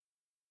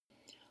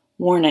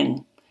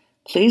Warning: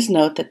 Please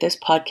note that this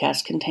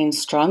podcast contains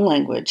strong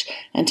language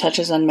and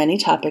touches on many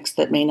topics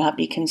that may not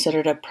be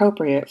considered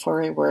appropriate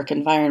for a work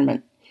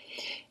environment.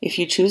 If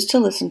you choose to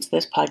listen to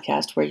this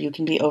podcast where you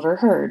can be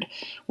overheard,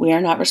 we are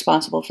not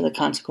responsible for the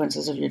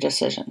consequences of your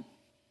decision.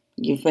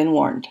 You've been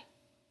warned.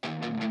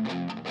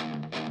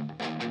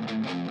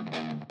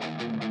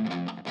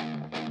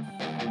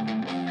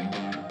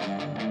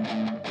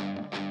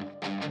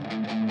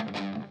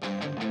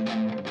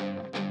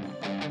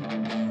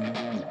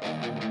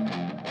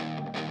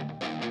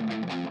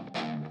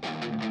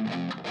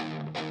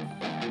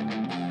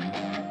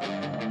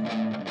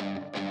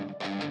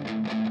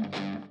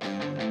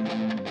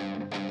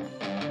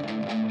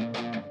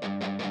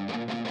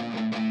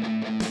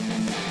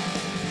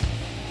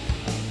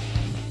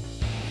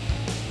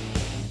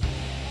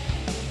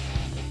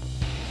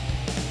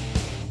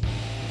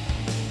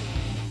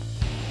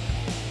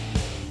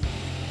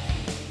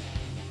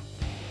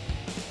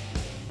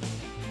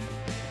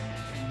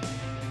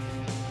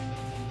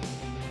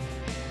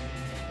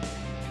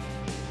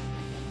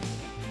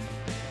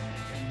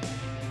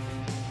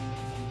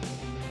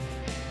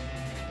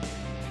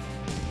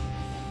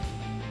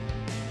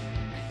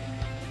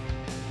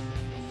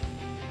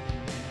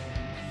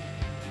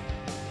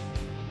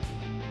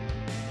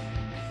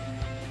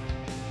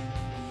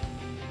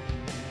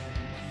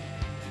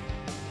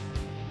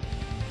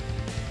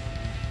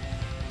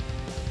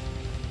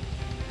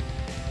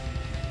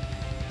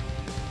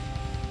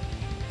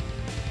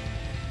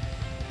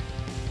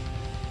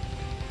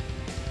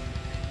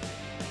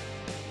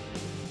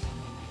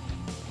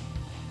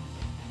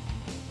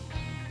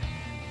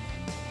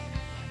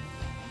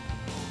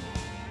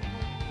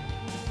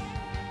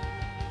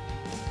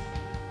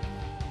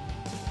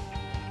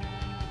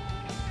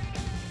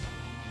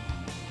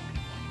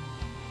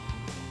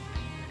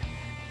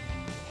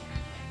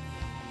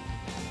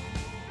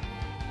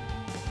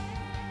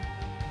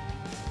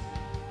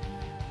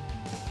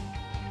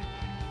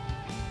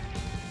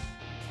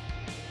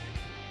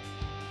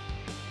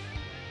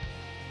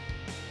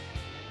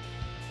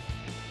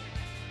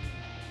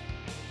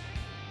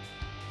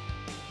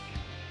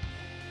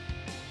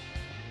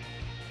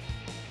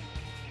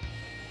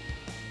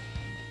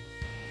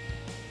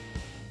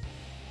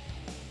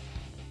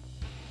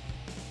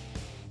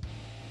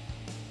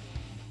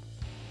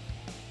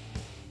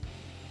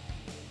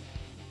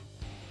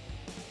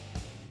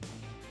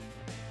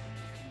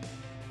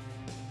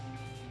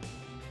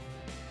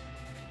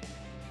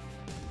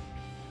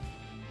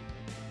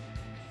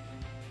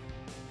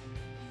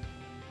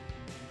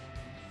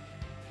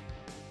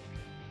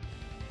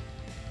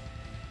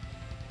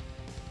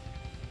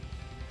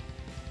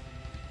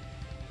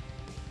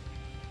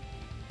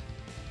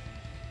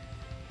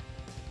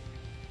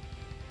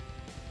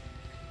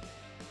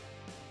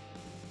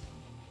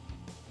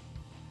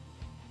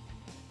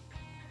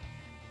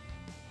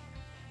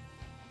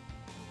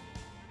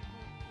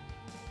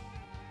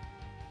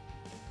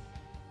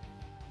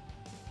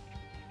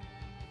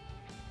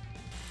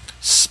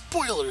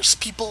 Spoilers,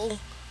 people!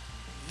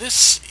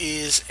 This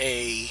is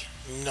a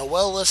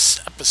Noellus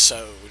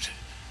episode.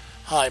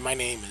 Hi, my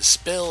name is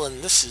Bill,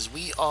 and this is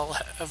We All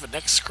Have an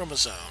X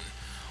Chromosome.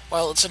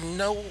 While it's a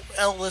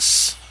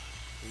Noellus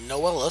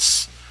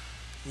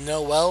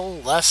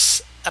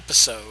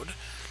episode,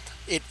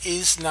 it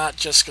is not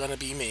just going to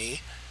be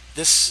me.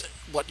 This,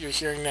 what you're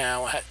hearing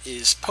now,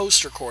 is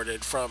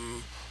post-recorded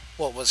from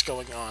what was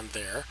going on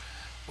there.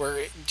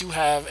 We do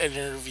have an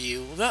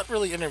interview, not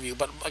really interview,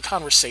 but a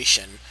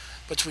conversation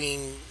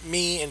between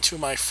me and two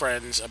of my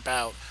friends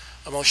about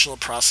emotional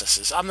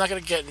processes. I'm not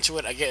going to get into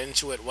it. I get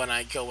into it when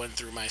I go in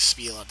through my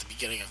spiel at the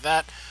beginning of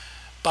that.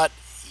 But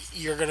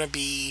you're going to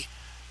be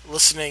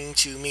listening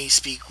to me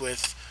speak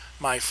with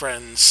my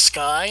friend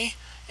Sky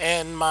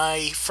and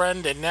my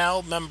friend and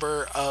now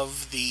member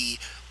of the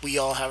We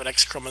All Have an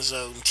X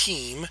Chromosome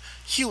team,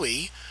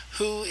 Huey,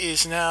 who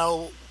is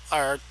now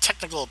our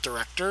technical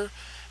director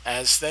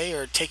as they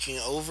are taking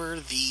over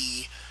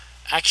the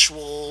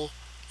actual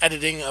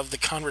editing of the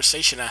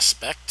conversation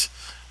aspect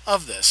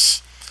of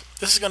this.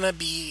 This is going to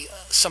be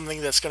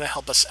something that's going to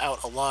help us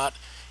out a lot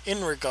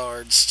in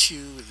regards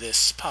to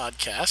this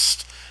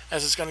podcast,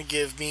 as it's going to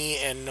give me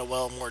and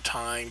Noel more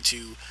time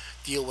to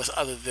deal with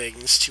other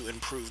things to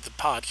improve the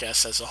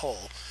podcast as a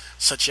whole,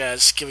 such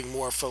as giving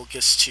more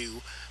focus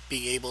to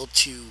being able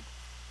to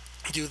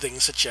do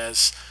things such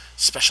as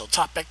special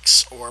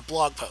topics or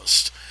blog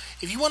posts.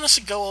 If you want us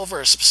to go over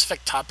a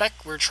specific topic,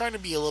 we're trying to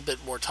be a little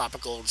bit more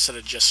topical instead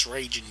of just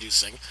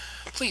rage-inducing.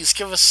 Please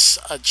give us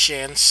a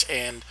chance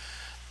and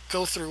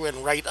go through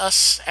and write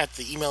us at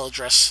the email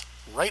address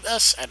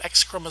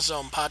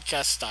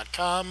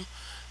writeus@xchromosomepodcast.com.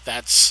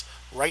 That's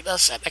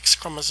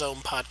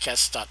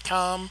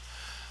writeus@xchromosomepodcast.com.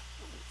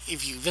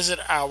 If you visit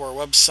our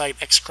website,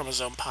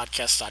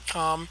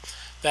 xchromosomepodcast.com,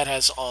 that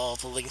has all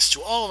the links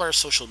to all of our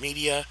social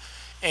media,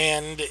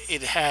 and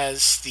it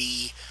has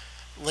the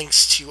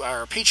links to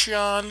our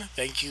Patreon.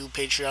 Thank you,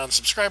 Patreon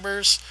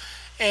subscribers.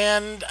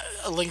 And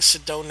links to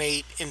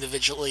donate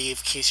individually in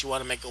case you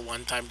want to make a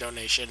one-time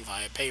donation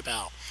via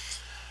PayPal.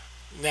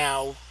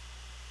 Now,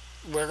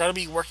 we're going to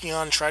be working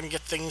on trying to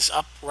get things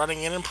up,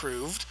 running, and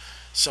improved.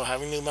 So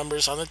having new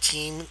members on the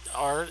team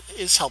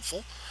is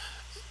helpful.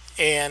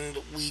 And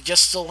we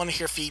just still want to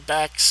hear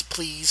feedbacks.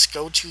 Please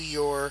go to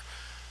your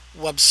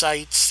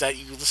websites that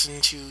you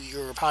listen to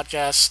your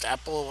podcast,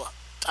 Apple,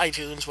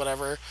 iTunes,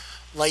 whatever.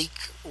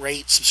 Like,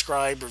 rate,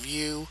 subscribe,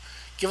 review.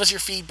 Give us your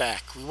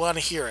feedback. We want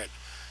to hear it.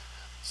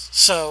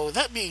 So,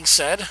 that being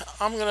said,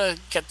 I'm going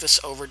to get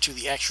this over to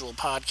the actual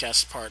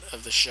podcast part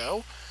of the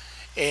show,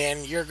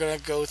 and you're going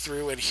to go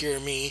through and hear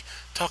me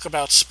talk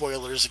about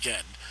spoilers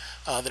again.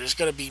 There's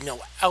going to be no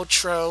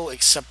outro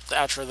except the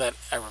outro that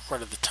I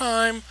recorded at the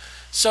time,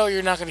 so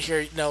you're not going to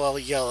hear Noel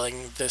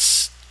yelling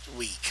this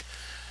week.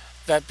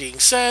 That being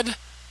said,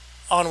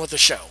 on with the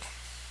show.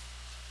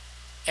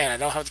 And I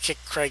don't have to kick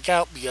Craig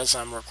out because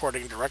I'm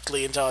recording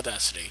directly into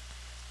Audacity.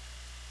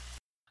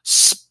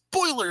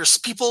 Spoilers,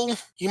 people!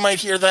 You might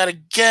hear that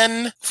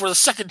again for the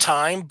second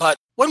time, but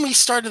when we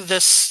started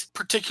this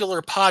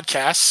particular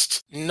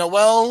podcast,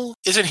 Noelle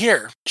isn't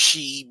here.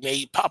 She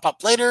may pop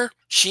up later,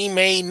 she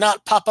may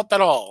not pop up at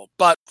all,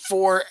 but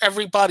for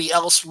everybody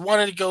else, we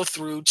wanted to go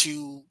through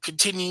to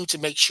continue to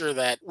make sure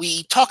that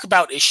we talk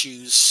about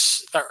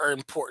issues that are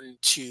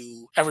important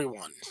to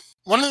everyone.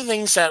 One of the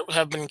things that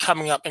have been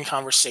coming up in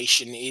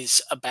conversation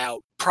is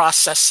about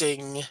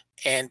processing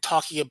and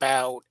talking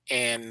about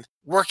and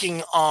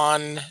working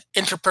on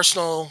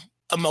interpersonal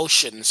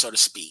emotion, so to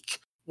speak.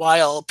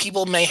 While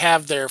people may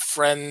have their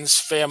friends,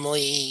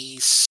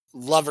 families,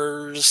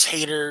 lovers,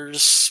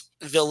 haters,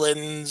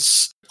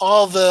 villains,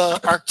 all the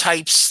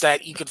archetypes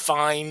that you could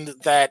find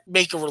that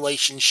make a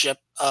relationship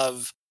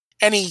of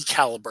any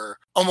caliber.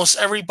 Almost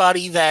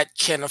everybody that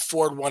can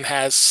afford one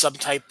has some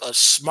type of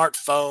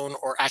smartphone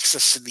or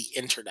access to the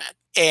internet.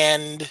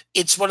 And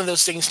it's one of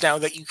those things now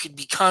that you could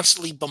be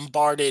constantly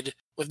bombarded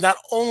with not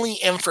only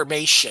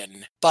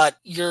information, but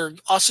you're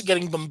also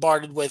getting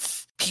bombarded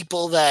with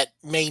people that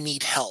may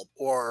need help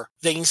or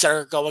things that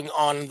are going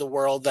on in the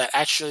world that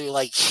actually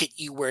hit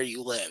you where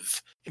you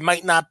live. It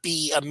might not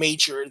be a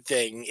major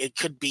thing. It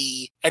could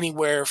be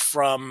anywhere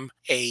from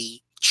a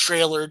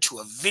trailer to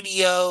a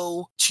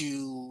video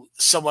to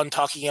someone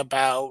talking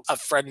about a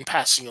friend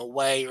passing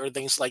away or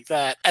things like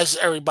that. As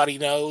everybody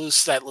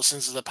knows that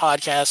listens to the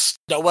podcast,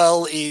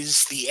 Noelle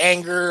is the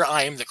anger,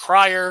 I am the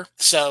crier.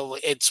 So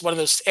it's one of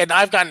those, and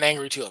I've gotten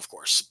angry too, of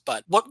course.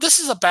 But what this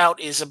is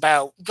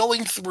about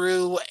going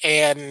through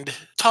and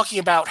talking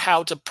about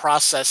how to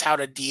process, how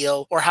to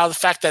deal, or how the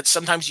fact that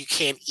sometimes you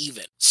can't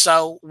even.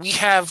 So we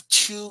have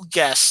two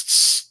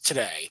guests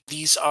today.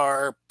 These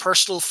are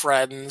personal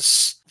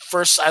friends.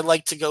 First, I'd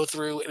like to go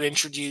through and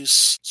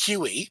introduce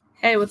Huey.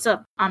 Hey, what's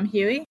up? I'm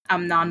Huey.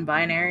 I'm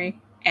non-binary,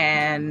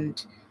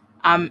 and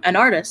I'm an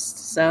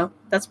artist, so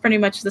that's pretty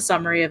much the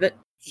summary of it.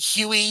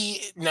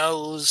 Huey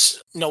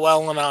knows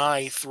Noelle and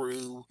I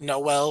through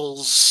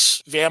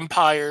Noelle's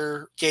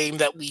vampire game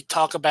that we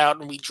talk about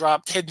and we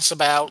drop hints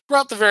about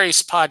throughout the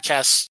various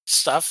podcast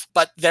stuff,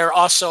 but they're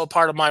also a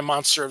part of my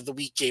Monster of the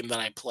Week game that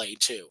I play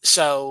too.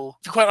 So,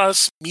 to be quite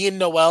honest, me and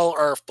Noelle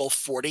are both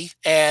 40,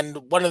 and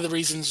one of the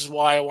reasons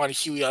why I want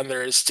Huey on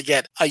there is to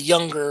get a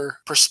younger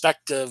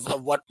perspective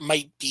of what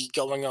might be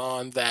going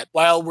on, that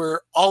while we're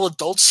all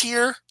adults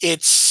here,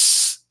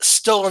 it's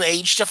still an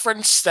age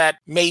difference that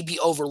may be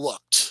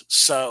overlooked.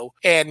 So,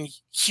 and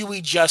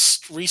Huey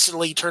just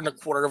recently turned a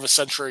quarter of a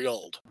century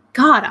old.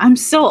 God, I'm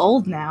so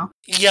old now.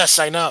 Yes,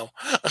 I know.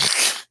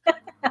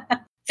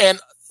 And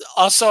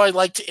also, I'd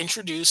like to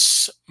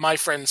introduce my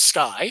friend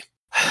Sky.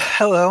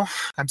 Hello,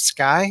 I'm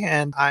Sky,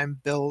 and I'm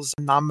Bill's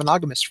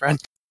non-monogamous friend.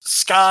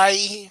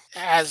 Sky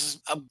has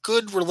a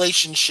good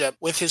relationship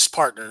with his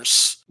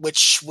partners,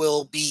 which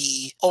will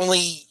be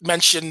only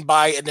mentioned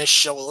by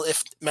initial,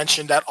 if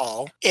mentioned at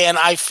all. And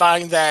I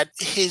find that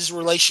his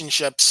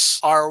relationships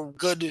are a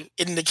good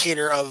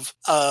indicator of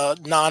a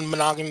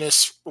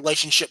non-monogamous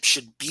relationship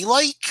should be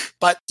like.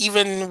 But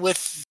even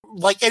with,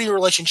 like any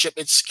relationship,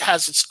 it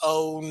has its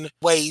own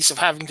ways of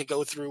having to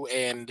go through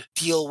and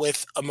deal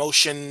with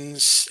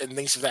emotions and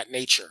things of that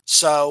nature.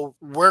 So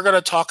we're going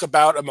to talk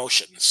about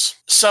emotions.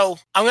 So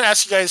I'm going to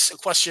ask you guys a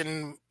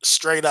question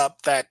straight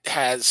up that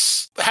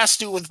has to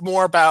do with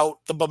more about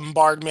the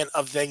bombardment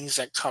of things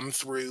that come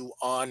through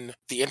on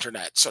the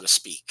internet, so to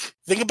speak.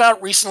 Think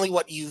about recently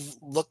what you've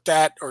looked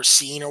at or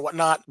seen or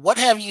whatnot. What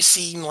have you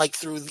seen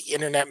through the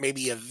internet?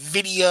 Maybe a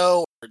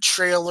video, a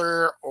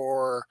trailer,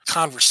 or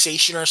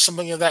conversation or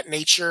something of that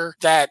nature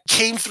that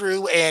came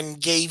through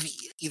and gave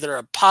either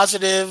a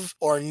positive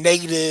or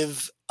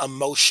negative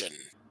emotion.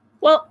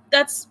 Well,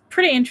 that's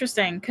pretty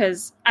interesting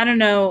because I don't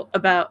know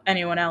about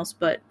anyone else,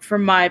 but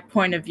from my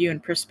point of view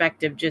and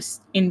perspective,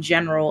 just in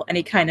general,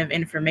 any kind of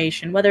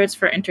information, whether it's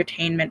for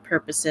entertainment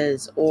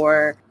purposes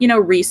or,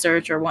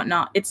 research or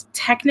whatnot, it's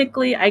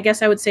technically, I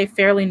guess I would say,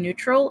 fairly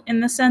neutral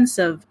in the sense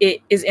of it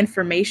is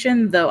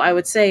information, though I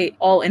would say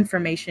all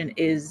information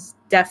is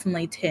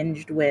definitely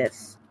tinged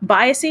with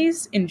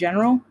biases in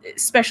general,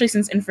 especially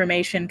since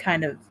information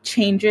kind of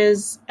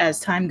changes as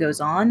time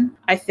goes on.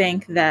 I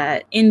think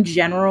that in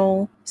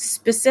general,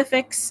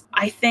 Specifics,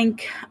 I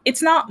think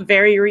it's not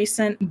very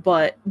recent,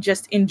 but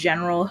just in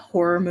general,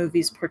 horror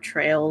movies'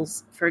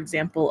 portrayals, for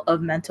example,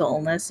 of mental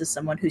illness as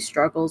someone who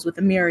struggles with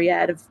a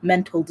myriad of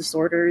mental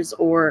disorders,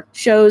 or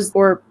shows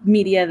or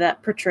media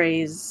that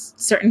portrays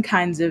certain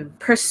kinds of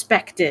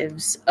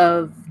perspectives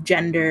of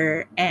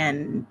gender,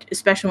 and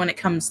especially when it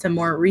comes to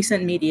more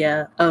recent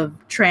media of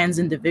trans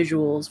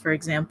individuals, for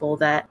example,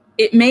 that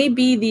it may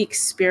be the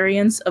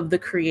experience of the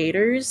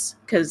creators,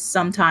 because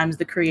sometimes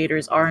the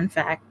creators are in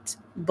fact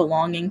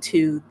belonging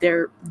to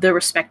the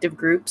respective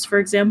groups, for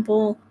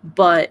example,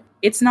 but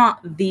it's not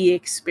the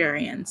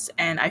experience.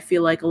 And I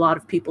feel like a lot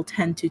of people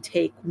tend to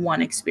take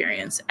one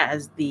experience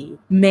as the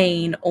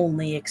main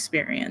only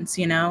experience,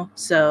 you know?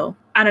 So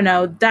I don't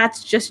know.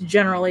 That's just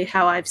generally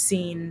how I've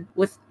seen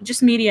with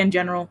just media in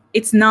general.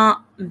 It's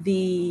not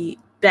the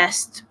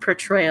best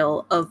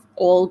portrayal of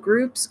all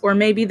groups, or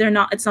maybe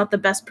it's not the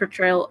best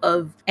portrayal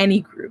of any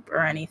group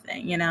or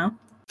anything, you know?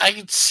 I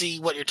can see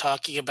what you're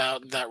talking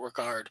about in that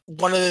regard.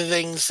 One of the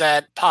things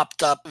that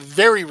popped up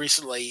very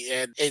recently,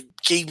 and it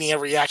gave me a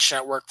reaction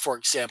at work, for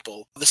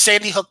example, the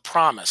Sandy Hook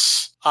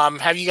Promise.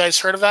 Have you guys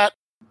heard of that?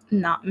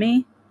 Not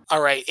me.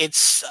 All right.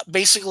 It's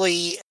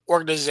basically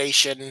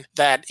organization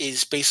that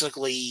is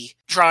basically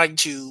trying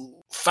to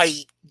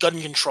fight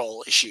gun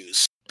control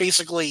issues.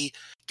 Basically,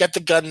 get the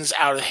guns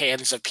out of the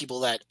hands of people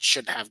that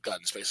shouldn't have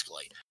guns,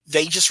 basically.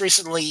 They just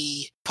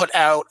recently put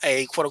out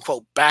a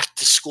quote-unquote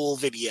back-to-school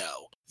video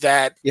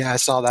that... Yeah, I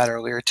saw that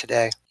earlier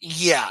today.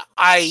 Yeah,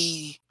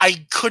 I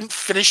couldn't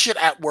finish it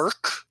at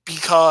work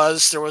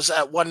because there was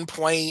at one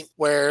point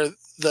where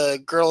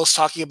the girl was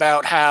talking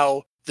about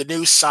how the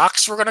new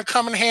socks were going to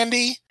come in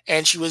handy,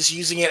 and she was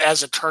using it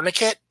as a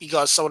tourniquet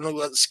because someone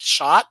was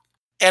shot.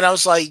 And I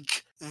was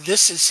like,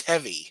 this is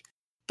heavy.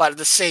 But at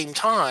the same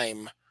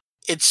time,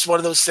 it's one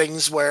of those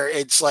things where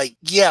it's like,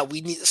 yeah,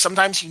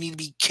 sometimes you need to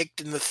be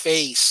kicked in the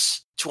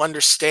face to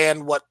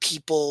understand what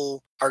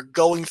people are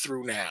going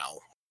through now.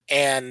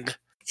 And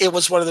it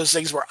was one of those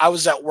things where I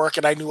was at work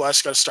and I knew I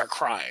was going to start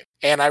crying.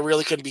 And I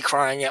really couldn't be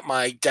crying at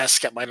my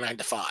desk at my 9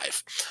 to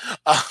 5.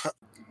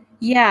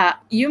 Yeah,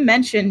 you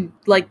mentioned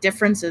like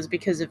differences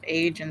because of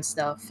age and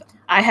stuff.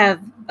 I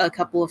have a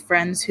couple of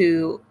friends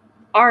who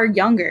are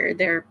younger.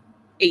 They're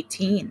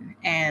 18.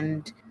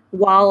 And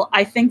while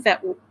I think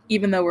that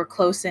even though we're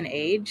close in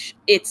age,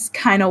 it's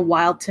kind of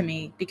wild to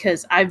me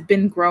because I've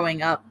been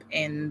growing up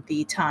in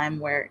the time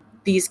where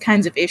these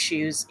kinds of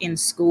issues in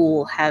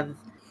school have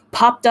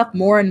popped up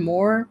more and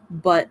more,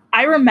 but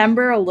I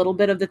remember a little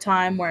bit of the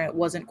time where it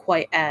wasn't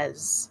quite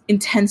as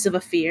intense of a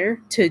fear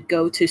to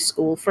go to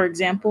school, for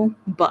example.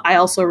 But I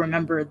also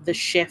remember the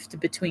shift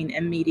between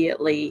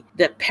immediately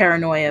the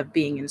paranoia of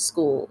being in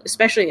school,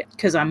 especially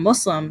because I'm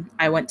Muslim.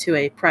 I went to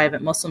a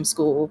private Muslim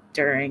school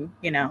during,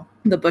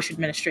 the Bush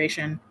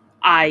administration.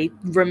 I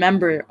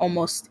remember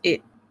almost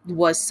it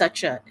was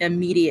such an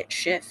immediate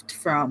shift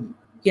from,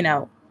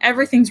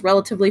 everything's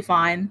relatively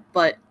fine,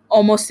 but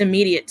almost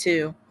immediate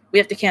to, we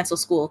have to cancel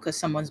school because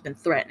someone's been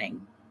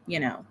threatening,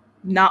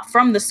 not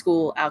from the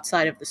school,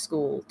 outside of the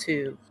school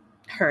to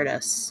hurt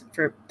us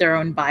for their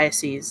own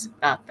biases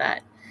about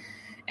that.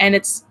 And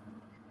it's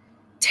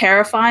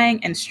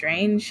terrifying and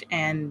strange.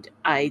 And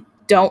I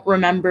don't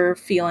remember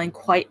feeling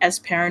quite as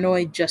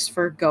paranoid just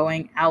for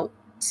going out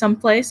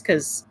someplace.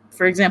 Because,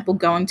 for example,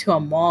 going to a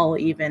mall,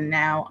 even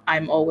now,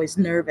 I'm always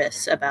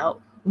nervous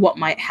about what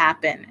might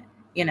happen,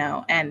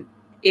 and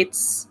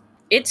it's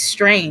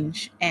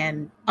strange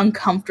and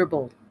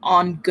uncomfortable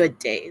on good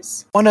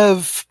days. One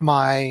of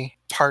my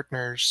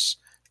partners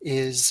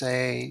is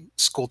a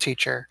school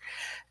teacher,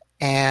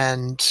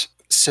 and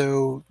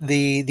so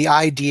the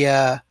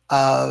idea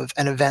of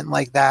an event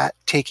like that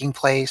taking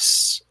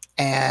place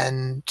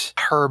and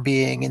her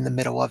being in the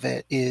middle of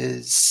it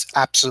is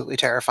absolutely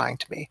terrifying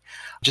to me,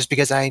 just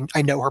because I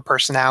know her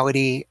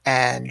personality,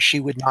 and she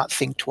would not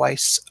think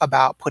twice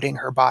about putting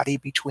her body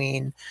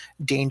between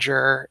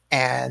danger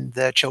and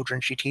the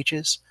children she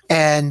teaches.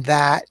 And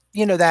that,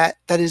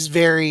 that is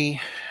very,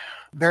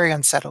 very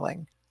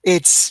unsettling.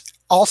 It's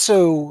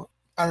also,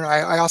 I don't know,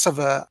 I also have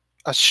a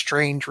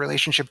strange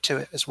relationship to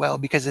it as well,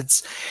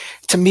 because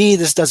to me,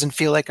 this doesn't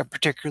feel like a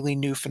particularly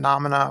new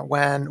phenomena.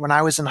 When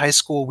I was in high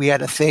school, we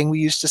had a thing we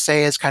used to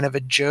say as kind of a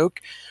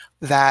joke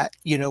that,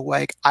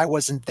 like, I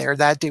wasn't there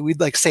that day. We'd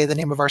like say the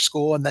name of our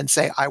school and then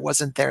say I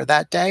wasn't there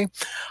that day,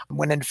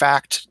 when in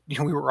fact,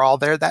 we were all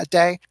there that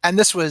day. And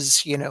this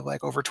was,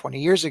 like over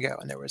 20 years ago.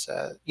 And there was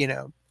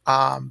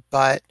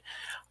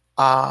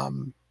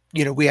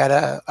we had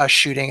a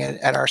shooting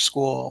at our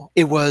school.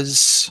 It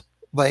was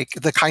like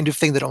the kind of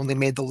thing that only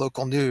made the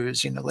local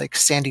news, like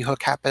Sandy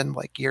Hook happened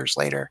like years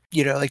later,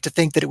 like to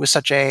think that it was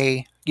such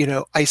a,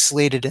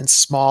 isolated and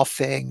small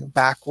thing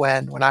back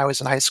when I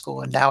was in high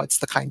school. And now it's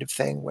the kind of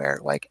thing where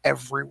like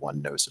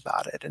everyone knows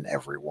about it and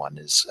everyone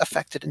is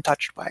affected and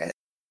touched by it.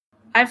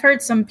 I've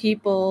heard some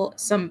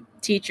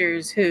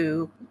teachers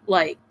who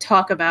like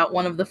talk about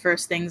one of the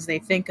first things they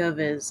think of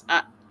is,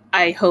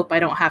 I hope I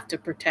don't have to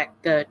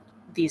protect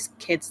these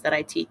kids that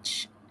I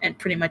teach and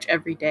pretty much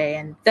every day.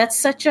 And that's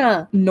such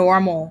a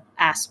normal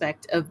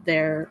aspect of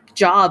their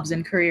jobs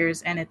and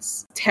careers. And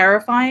it's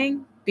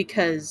terrifying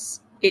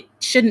because it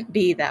shouldn't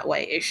be that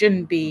way. It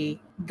shouldn't be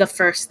the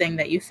first thing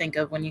that you think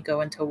of when you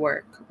go into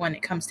work, when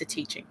it comes to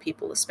teaching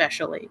people,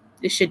 especially.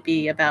 It should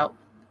be about,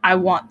 I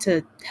want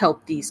to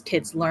help these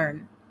kids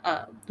learn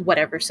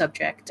whatever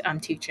subject I'm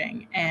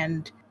teaching.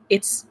 And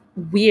it's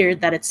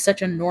weird that it's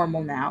such a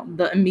normal now.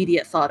 The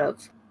immediate thought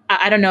of,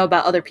 I don't know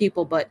about other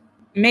people, but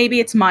maybe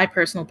it's my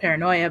personal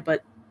paranoia,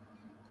 but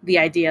the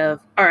idea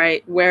of, all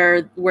right,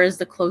 where's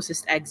the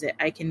closest exit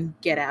I can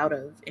get out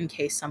of in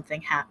case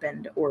something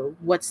happened, or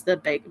what's the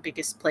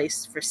biggest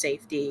place for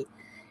safety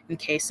in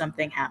case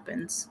something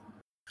happens.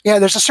 Yeah,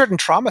 there's a certain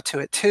trauma to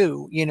it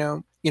too.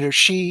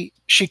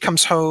 She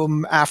comes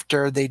home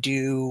after they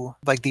do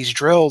like these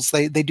drills.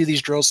 They do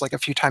these drills like a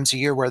few times a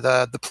year where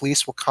the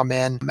police will come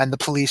in and the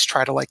police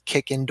try to like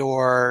kick in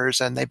doors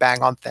and they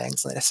bang on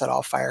things and they set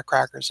off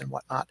firecrackers and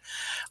whatnot.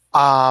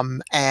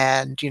 And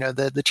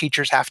the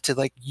teachers have to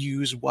like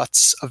use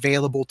what's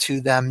available to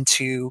them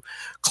to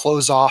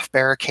close off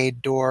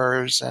barricade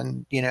doors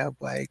and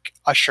like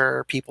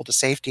usher people to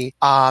safety.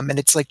 And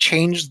it's like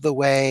changed the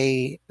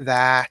way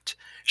that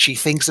she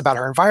thinks about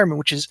her environment,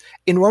 which is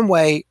in one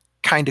way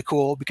kind of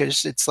cool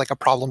because it's like a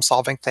problem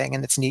solving thing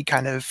and it's neat.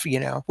 Kind of,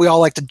 we all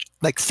like to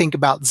like think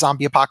about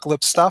zombie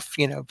apocalypse stuff.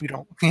 We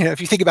don't,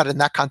 if you think about it in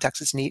that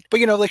context, it's neat. But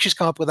like she's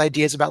come up with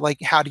ideas about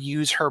like how to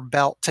use her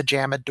belt to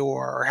jam a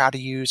door or how to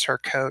use her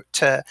coat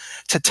to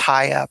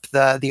tie up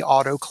the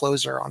auto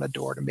closer on a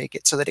door to make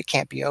it so that it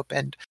can't be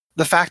opened.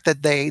 The fact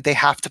that they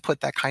have to put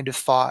that kind of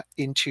thought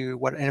into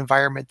what an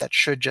environment that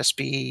should just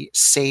be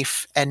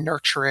safe and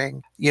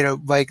nurturing,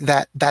 like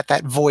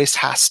that voice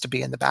has to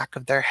be in the back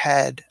of their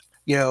head,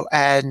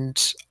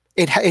 and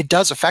it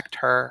does affect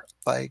her.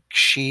 Like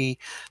the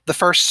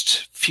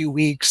first few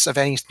weeks of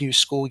any new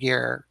school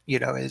year,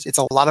 it's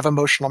a lot of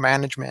emotional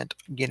management.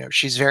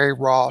 She's very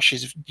raw.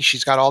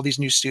 She's got all these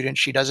new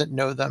students. She doesn't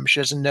know them. She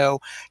doesn't know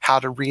how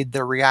to read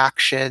their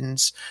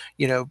reactions.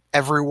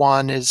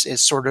 Everyone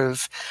is sort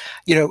of,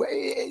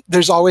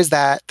 there's always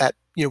that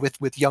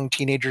with young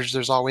teenagers,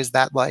 there's always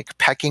that like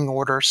pecking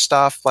order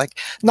stuff, like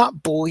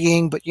not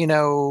bullying, but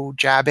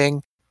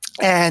jabbing.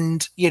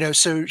 And,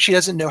 so she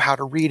doesn't know how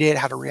to read it,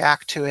 how to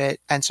react to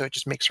it. And so it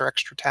just makes her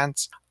extra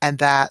tense. And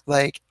that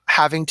like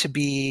having to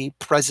be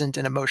present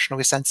and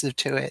emotionally sensitive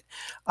to it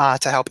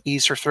to help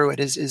ease her through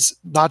it is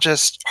not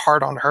just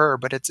hard on her,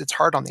 but it's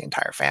hard on the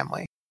entire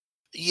family.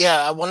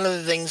 Yeah, one of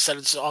the things that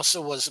it's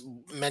also was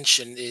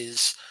mentioned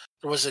is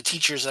there was a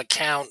teacher's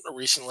account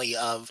recently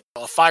of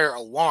a fire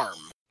alarm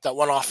that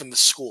went off in the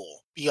school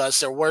because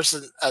there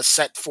wasn't a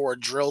set for a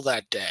drill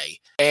that day.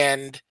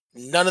 And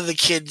none of the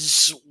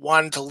kids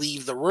wanted to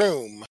leave the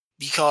room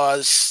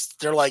because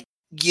they're like,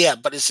 yeah,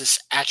 but is this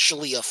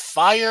actually a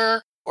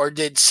fire? Or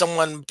did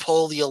someone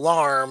pull the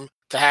alarm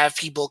to have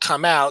people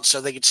come out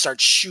so they could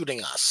start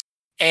shooting us?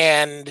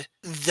 And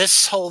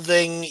this whole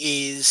thing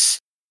is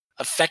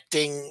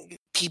affecting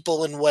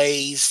people in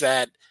ways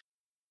that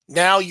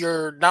now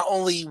you're not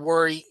only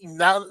worried,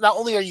 not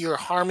only are you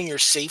harming your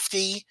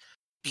safety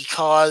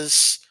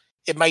because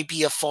it might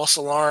be a false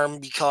alarm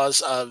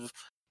because of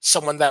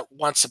someone that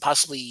wants to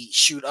possibly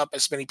shoot up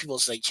as many people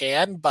as they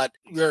can, but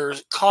you're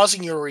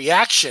causing your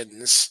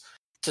reactions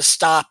to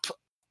stop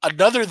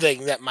another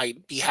thing that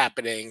might be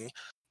happening,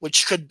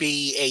 which could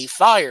be a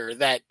fire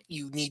that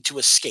you need to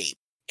escape.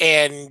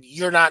 And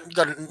you're not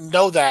going to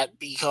know that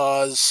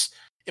because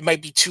it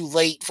might be too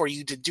late for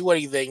you to do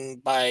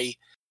anything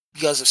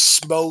because of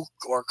smoke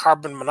or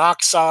carbon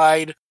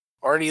monoxide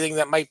or anything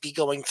that might be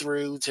going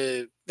through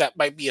that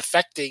might be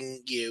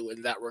affecting you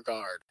in that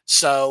regard.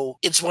 So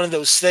it's one of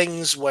those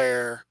things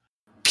where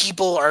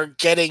people are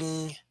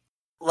getting,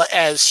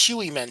 as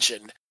Huey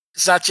mentioned,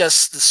 it's not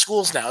just the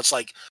schools now, it's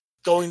like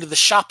going to the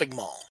shopping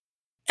mall.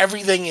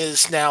 Everything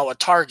is now a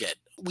target.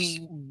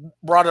 We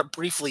brought up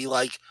briefly,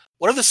 like,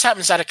 what if this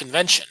happens at a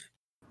convention?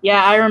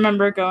 Yeah, I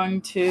remember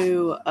going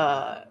to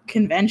a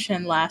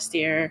convention last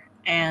year,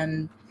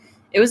 and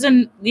it was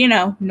a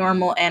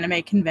normal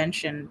anime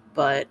convention,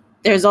 but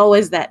there's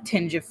always that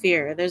tinge of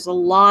fear. There's a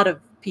lot of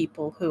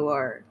people who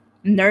are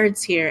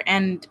nerds here,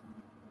 and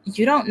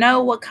you don't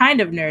know what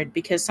kind of nerd,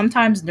 because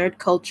sometimes nerd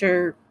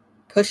culture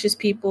pushes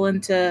people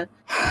into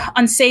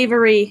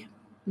unsavory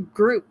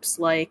groups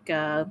like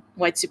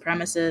white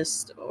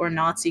supremacist or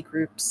Nazi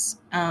groups,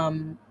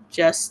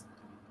 just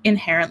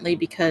inherently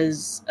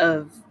because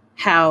of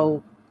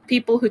how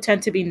people who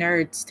tend to be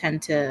nerds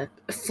tend to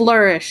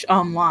flourish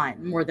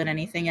online more than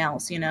anything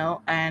else,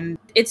 and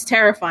it's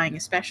terrifying,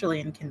 especially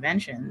in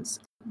conventions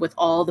with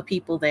all the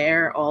people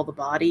there, all the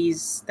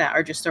bodies that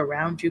are just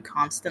around you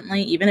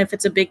constantly. Even if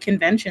it's a big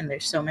convention,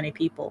 there's so many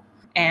people.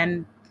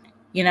 And,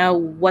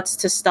 what's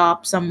to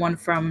stop someone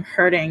from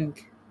hurting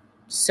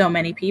so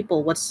many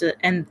people?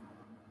 And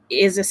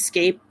is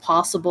escape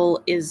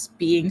possible? Is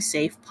being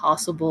safe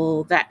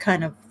possible? That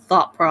kind of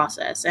thought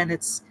process. And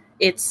it's,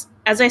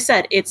 as I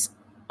said, it's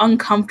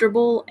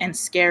uncomfortable and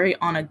scary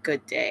on a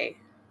good day.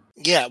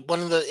 Yeah,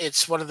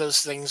 it's one of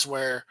those things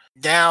where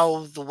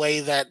now the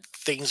way that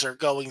things are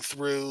going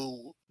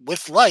through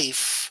with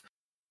life,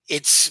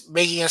 it's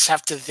making us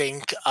have to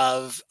think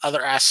of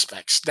other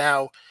aspects.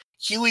 Now,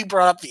 Huey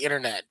brought up the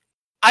internet.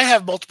 I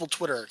have multiple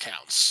Twitter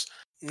accounts,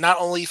 not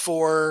only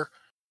for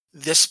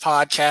this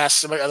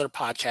podcast and my other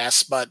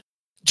podcasts, but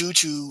due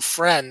to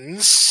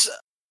friends,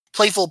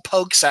 playful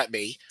pokes at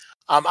me,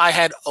 I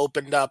had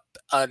opened up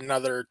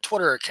another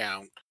Twitter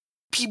account.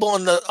 People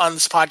on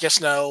this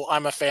podcast know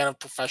I'm a fan of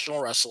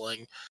professional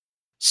wrestling,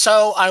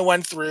 so I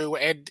went through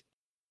and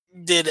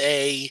did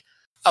a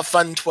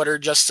fun Twitter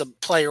just to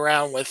play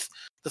around with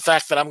the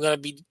fact that I'm going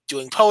to be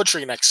doing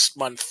poetry next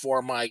month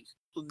for my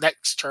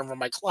next term of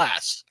my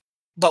class.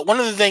 But one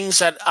of the things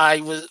that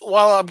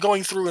while I'm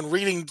going through and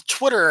reading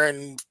Twitter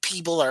and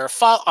people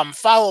I'm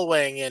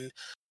following and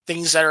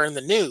things that are in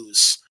the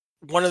news,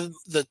 one of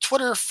the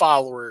Twitter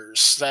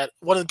followers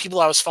one of the people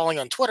I was following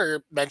on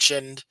Twitter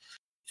mentioned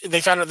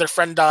they found out their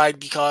friend died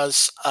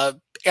because of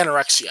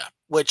anorexia,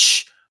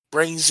 which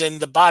brings in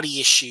the body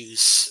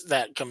issues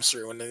that comes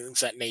through and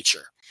things of that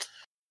nature.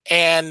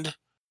 And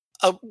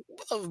uh,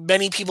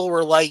 many people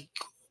were like,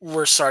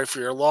 "We're sorry for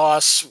your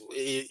loss.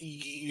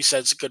 You said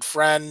it's a good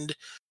friend.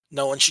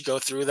 No one should go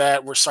through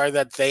that. We're sorry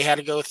that they had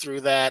to go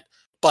through that."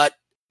 But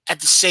at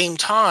the same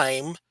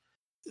time,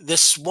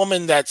 this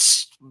woman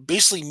that's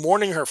basically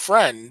mourning her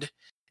friend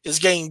is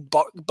getting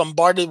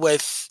bombarded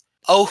with,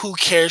 "Oh, who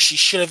cares? She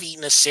should have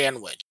eaten a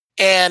sandwich."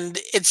 And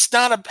it's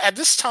not at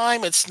this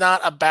time. It's not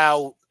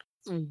about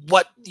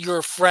what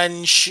your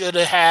friend should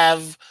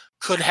have,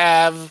 could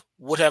have,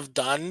 would have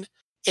done.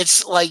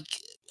 It's like,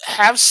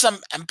 have some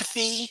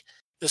empathy.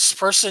 This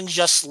person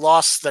just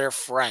lost their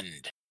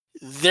friend.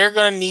 They're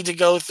going to need to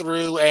go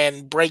through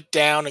and break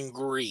down and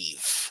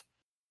grieve.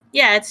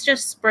 Yeah, it's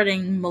just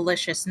spreading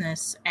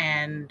maliciousness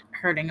and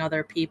hurting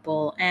other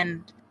people.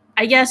 And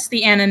I guess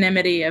the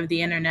anonymity of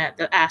the internet,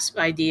 the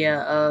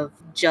idea of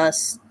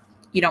just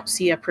you don't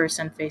see a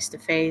person face to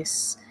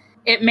face,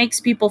 it makes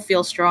people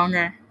feel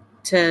stronger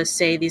to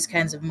say these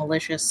kinds of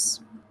malicious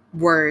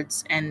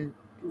words and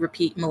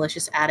repeat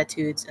malicious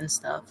attitudes and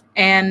stuff.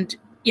 And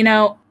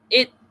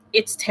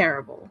it's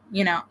terrible.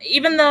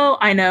 Even though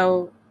I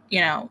know,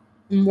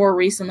 more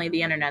recently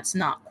the internet's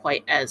not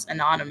quite as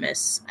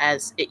anonymous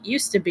as it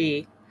used to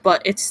be,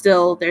 but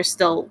there's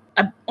still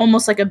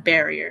almost like a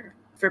barrier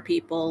for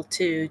people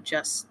to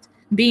just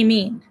be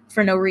mean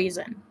for no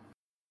reason.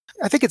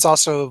 I think it's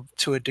also,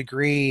 to a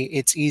degree,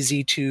 it's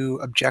easy to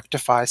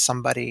objectify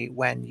somebody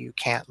when you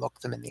can't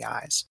look them in the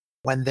eyes.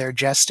 When they're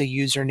just a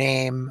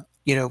username,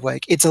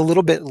 like it's a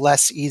little bit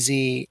less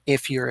easy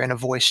if you're in a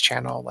voice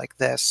channel like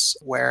this,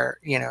 where,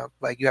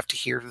 like you have to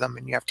hear them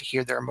and you have to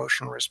hear their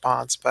emotional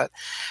response. But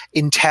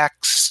in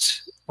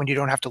text, when you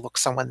don't have to look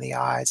someone in the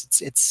eyes,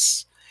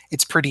 it's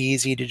pretty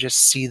easy to just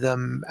see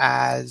them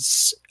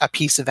as a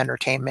piece of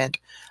entertainment.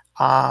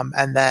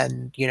 And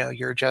then,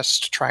 you're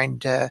just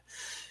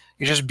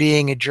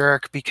being a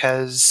jerk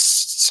because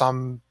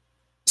some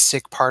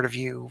sick part of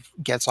you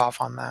gets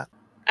off on that.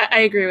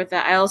 I agree with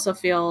that. I also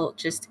feel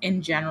just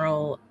in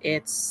general,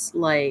 it's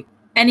like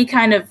any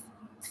kind of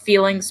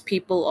feelings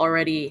people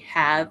already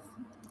have,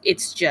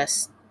 it's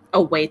just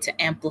a way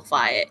to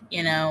amplify it,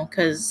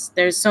 because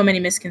there's so many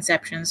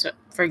misconceptions,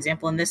 for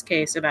example, in this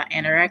case about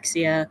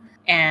anorexia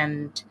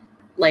and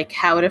like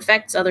how it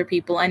affects other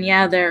people. And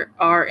yeah, there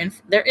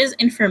is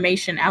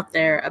information out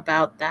there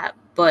about that,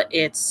 but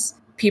it's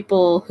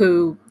people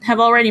who have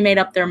already made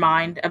up their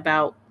mind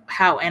about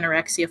how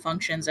anorexia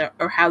functions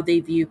or how they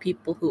view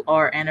people who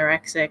are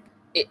anorexic.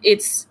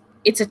 It's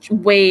a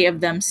way of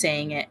them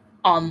saying it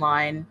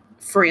online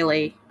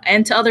freely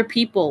and to other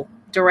people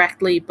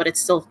directly, but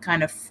it's still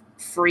kind of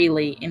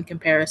freely in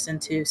comparison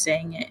to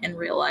saying it in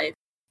real life.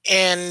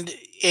 And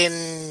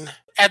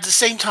at the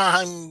same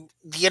time,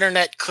 the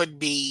internet could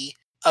be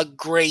a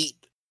great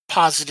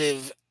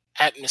positive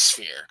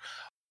atmosphere.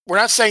 We're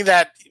not saying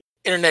that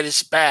internet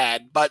is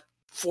bad, but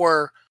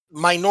for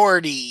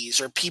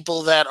minorities or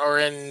people that are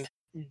in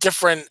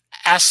different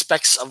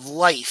aspects of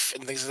life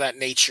and things of that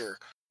nature,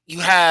 you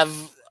have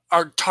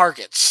our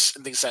targets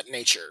and things of that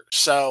nature.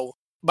 So,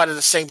 but at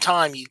the same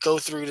time, you go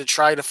through to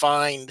try to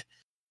find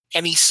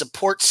any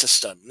support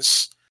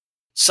systems.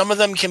 Some of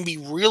them can be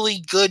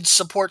really good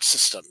support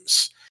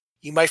systems.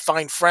 You might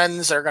find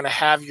friends that are going to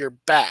have your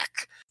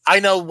back. I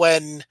know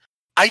when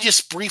I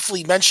just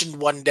briefly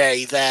mentioned one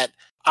day that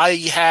I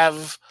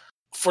have,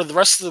 for the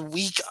rest of the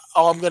week,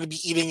 all I'm going to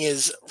be eating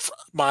is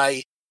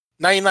my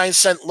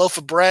 99-cent loaf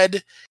of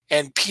bread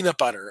and peanut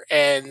butter.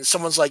 And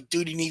someone's like,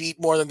 "Dude, you need to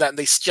eat more than that." And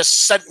they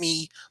just sent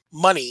me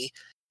money.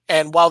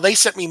 And while they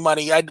sent me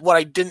money, what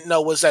I didn't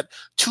know was that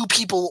 2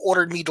 people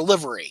ordered me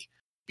delivery.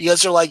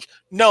 Because they're like,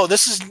 "No,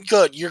 this isn't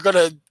good. You're going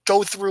to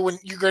go through and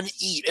you're going to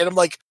eat." And I'm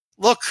like,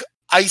 "Look,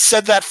 I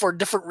said that for a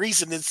different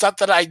reason. It's not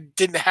that I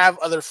didn't have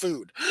other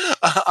food."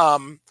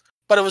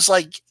 But it was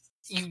like,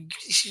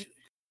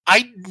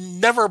 I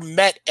never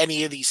met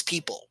any of these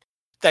people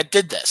that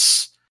did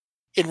this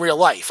in real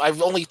life.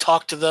 I've only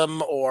talked to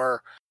them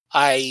or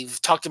I've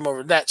talked to them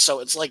over the net.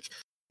 So it's like,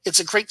 it's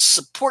a great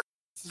support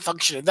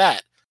function of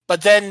that.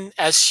 But then,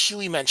 as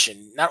Huey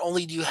mentioned, not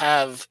only do you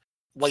have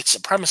white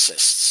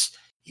supremacists,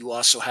 you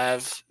also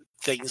have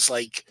things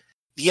like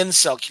the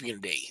incel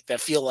community that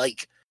feel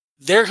like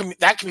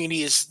that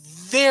community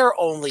is their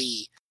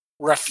only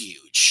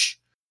refuge.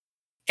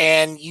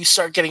 And you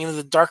start getting into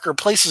the darker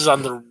places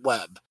on the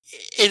web.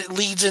 It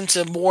leads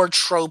into more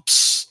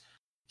tropes,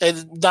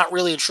 and not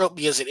really a trope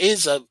because it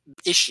is a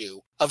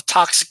issue of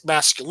toxic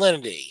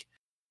masculinity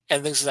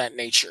and things of that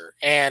nature.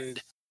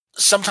 And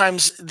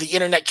sometimes the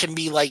internet can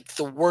be like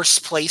the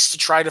worst place to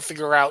try to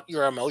figure out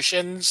your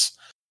emotions,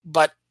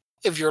 but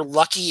if you're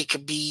lucky, it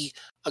could be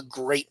a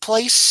great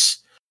place.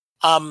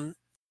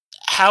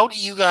 How do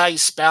you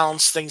guys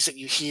balance things that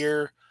you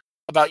hear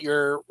about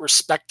your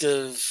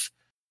respective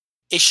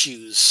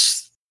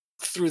issues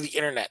through the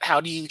internet? How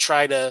do you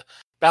try to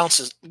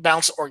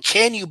balance, or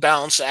can you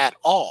balance at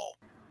all?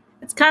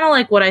 It's kind of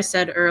like what I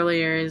said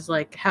earlier, is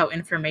like how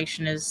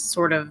information is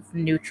sort of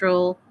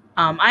neutral.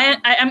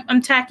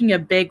 I'm tacking a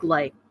big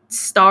like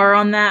star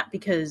on that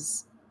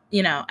because,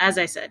 as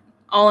I said,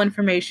 all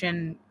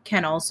information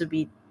can also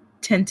be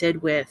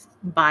tinted with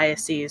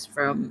biases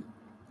from,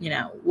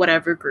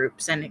 whatever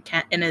groups, and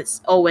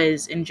it's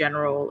always in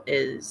general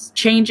is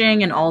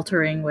changing and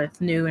altering with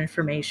new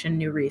information,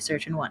 new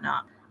research and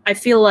whatnot. I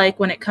feel like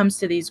when it comes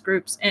to these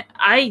groups, and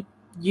I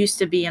used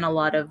to be in a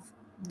lot of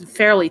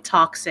fairly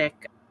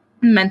toxic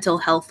mental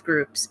health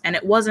groups, and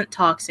it wasn't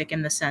toxic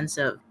in the sense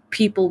of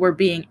people were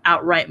being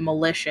outright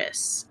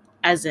malicious,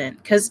 as in,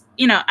 because,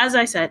 as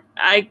I said,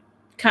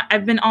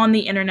 I've been on the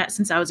internet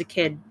since I was a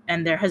kid,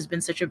 and there has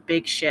been such a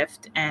big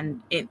shift.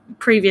 And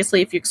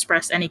previously, if you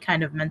expressed any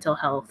kind of mental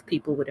health,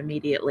 people would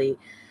immediately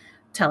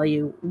tell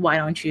you, why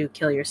don't you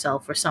kill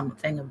yourself or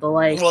something of the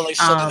like. Well, they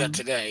still do that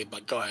today,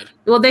 but go ahead.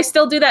 Well, they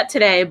still do that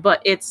today,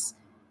 but it's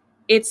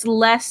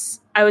less,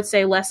 I would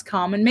say, less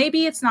common.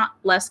 Maybe it's not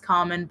less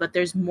common, but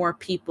there's more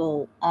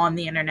people on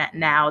the internet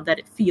now that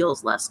it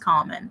feels less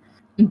common.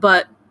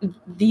 But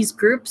these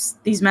groups,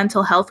 these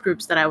mental health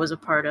groups that I was a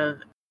part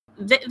of,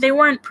 they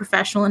weren't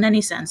professional in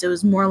any sense. It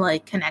was more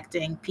like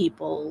connecting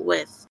people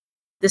with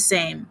the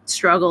same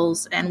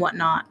struggles and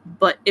whatnot.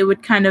 But it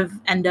would kind of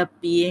end up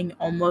being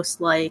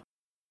almost like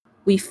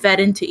we fed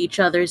into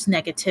each other's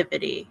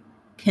negativity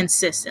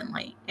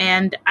consistently.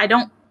 And I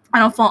don't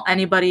fault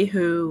anybody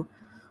who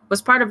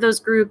was part of those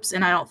groups,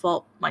 and I don't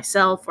fault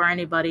myself or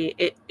anybody.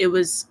 It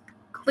was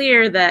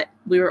clear that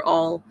we were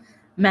all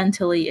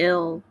mentally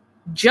ill,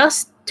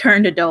 just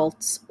turned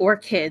adults or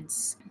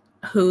kids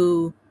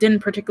who didn't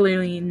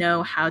particularly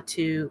know how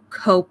to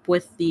cope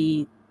with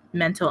the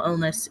mental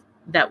illness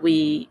that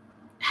we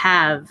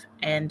have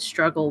and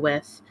struggle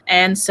with.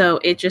 And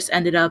so it just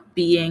ended up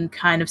being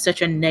kind of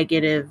such a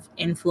negative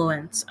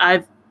influence.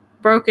 I've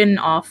broken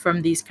off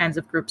from these kinds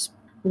of groups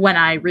when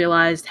I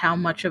realized how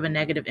much of a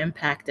negative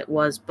impact it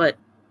was. But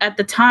at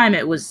the time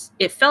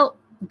it felt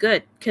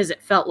good because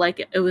it felt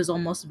like it was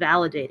almost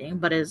validating,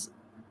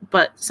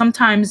 but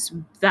sometimes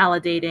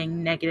validating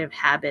negative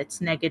habits,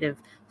 negative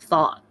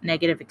thought,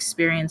 negative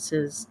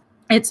experiences,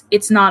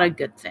 it's not a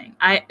good thing.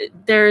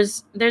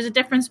 There's a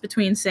difference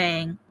between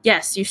saying,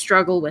 yes, you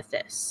struggle with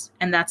this,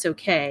 and that's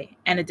okay,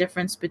 and a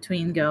difference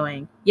between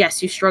going,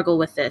 yes, you struggle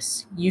with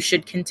this, you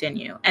should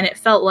continue. And it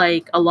felt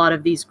like a lot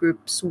of these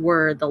groups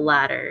were the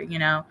latter,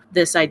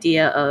 this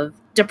idea of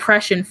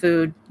depression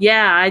food.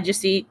 Yeah, I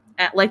just eat,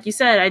 like you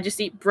said, I just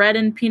eat bread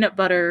and peanut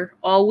butter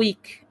all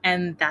week,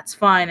 and that's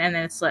fine. And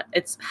then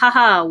it's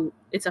haha,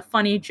 it's a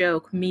funny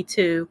joke, me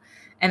too.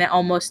 And it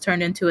almost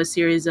turned into a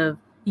series of,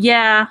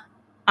 yeah,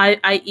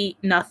 I eat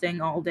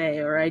nothing all day,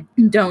 or I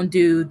don't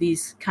do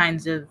these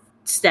kinds of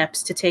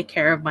steps to take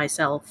care of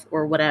myself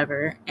or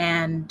whatever.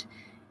 And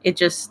it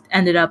just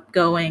ended up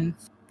going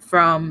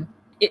from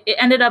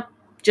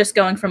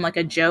like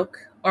a joke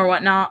or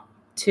whatnot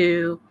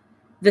to,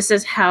 this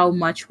is how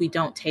much we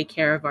don't take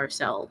care of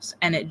ourselves.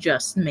 And it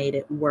just made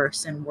it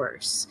worse and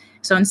worse.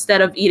 So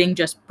instead of eating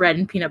just bread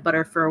and peanut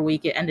butter for a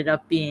week, it ended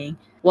up being,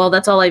 well,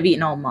 that's all I've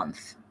eaten all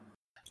month.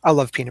 I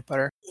love peanut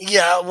butter.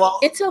 Yeah, well,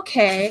 it's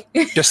okay.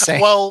 Just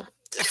saying. Well,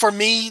 for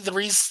me, the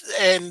reason,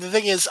 and the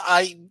thing is,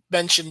 I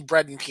mentioned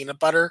bread and peanut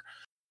butter,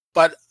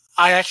 but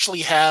I actually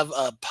have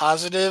a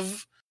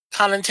positive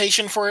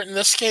connotation for it in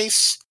this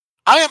case.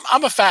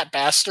 I'm a fat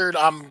bastard.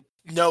 I'm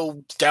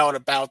no doubt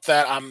about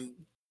that.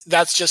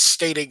 That's just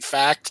stating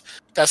fact.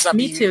 That's not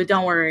me too.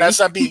 Don't worry. That's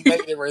not being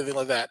negative or anything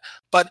like that.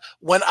 But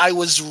when I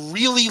was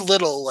really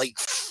little,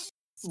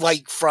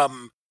 like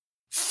from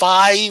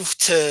 5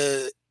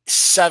 to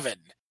 7,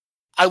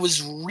 I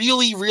was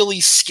really, really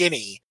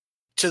skinny,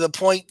 to the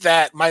point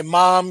that my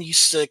mom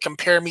used to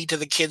compare me to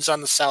the kids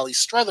on the Sally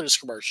Struthers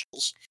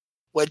commercials,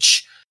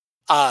 which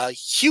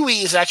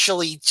Huey is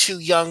actually too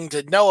young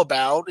to know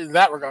about in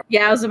that regard.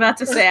 Yeah, I was about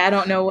to say, I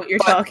don't know what you're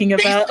talking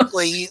about.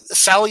 Basically,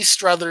 Sally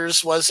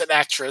Struthers was an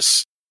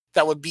actress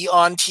that would be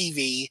on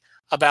TV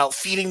about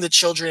feeding the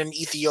children in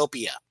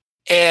Ethiopia.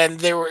 And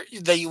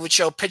they would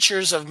show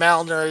pictures of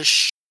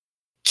malnourished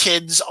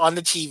kids on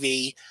the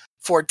TV.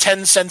 For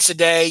 10 cents a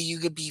day, you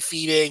could be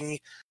feeding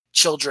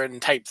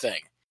children type thing.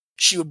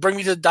 she would bring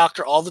me to the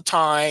doctor all the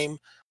time,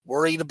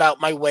 worried about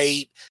my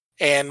weight,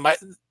 and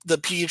the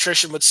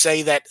pediatrician would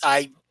say that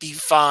I'd be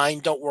fine,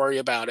 don't worry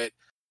about it.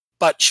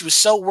 But she was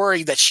so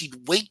worried that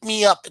she'd wake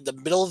me up in the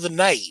middle of the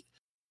night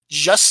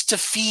just to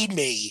feed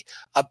me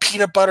a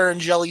peanut butter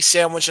and jelly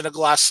sandwich and a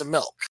glass of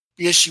milk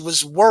because she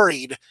was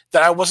worried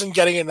that I wasn't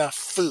getting enough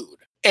food.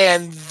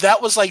 And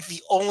that was like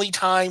the only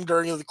time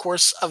during the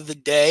course of the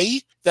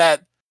day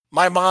that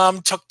my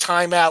mom took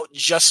time out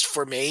just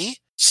for me.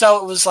 So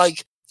it was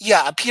like,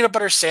 yeah, a peanut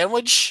butter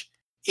sandwich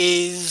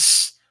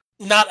is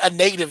not a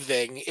negative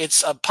thing.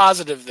 It's a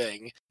positive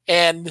thing.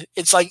 And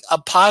it's like a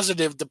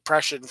positive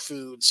depression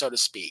food, so to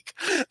speak.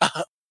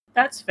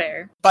 That's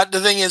fair. But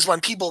the thing is, when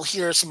people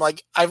hear some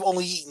like, I've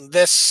only eaten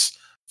this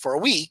for a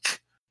week,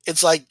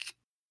 it's like,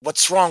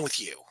 what's wrong with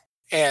you?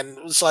 And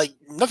it's like,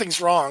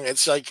 nothing's wrong.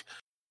 It's like,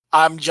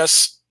 I'm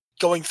just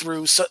going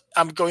through things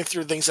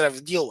that I have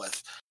to deal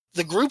with.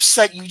 The groups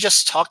that you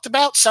just talked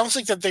about sounds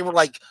like that they were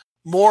like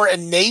more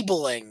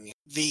enabling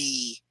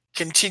the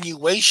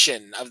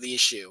continuation of the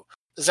issue.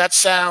 Does that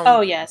sound?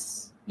 Oh,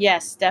 yes.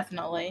 Yes,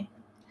 definitely.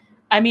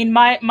 I mean,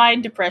 my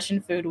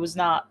depression food was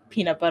not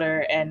peanut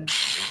butter and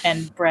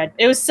bread.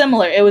 It was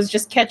similar. It was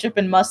just ketchup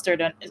and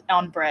mustard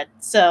on bread.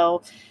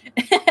 So,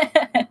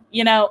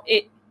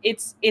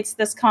 it's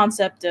this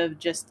concept of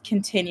just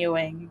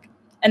continuing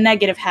a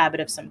negative habit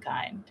of some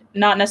kind.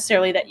 Not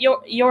necessarily that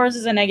yours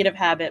is a negative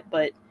habit,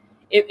 but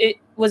it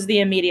was the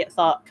immediate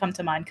thought come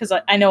to mind because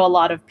I know a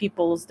lot of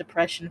people's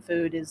depression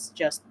food is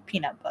just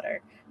peanut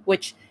butter,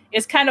 which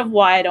is kind of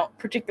why I don't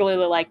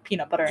particularly like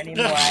peanut butter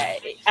anymore.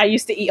 I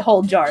used to eat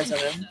whole jars of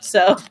them.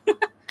 So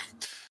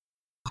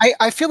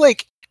I feel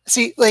like,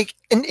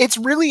 and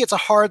it's a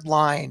hard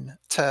line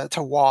to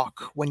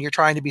walk when you're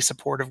trying to be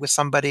supportive with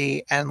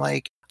somebody, and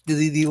like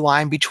the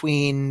line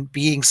between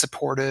being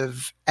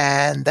supportive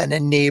and then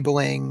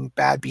enabling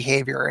bad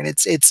behavior. And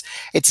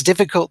it's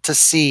difficult to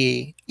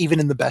see even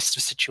in the best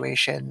of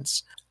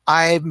situations.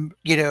 I'm,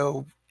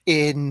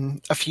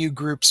 in a few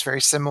groups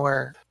very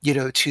similar,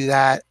 to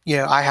that.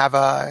 I have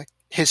a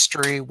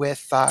history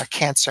with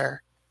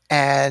cancer,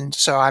 and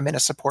so I'm in a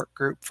support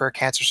group for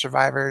cancer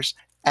survivors.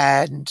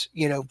 And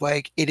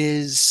it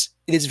is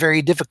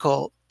very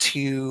difficult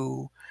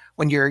to,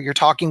 when you're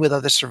talking with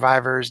other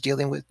survivors,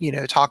 dealing with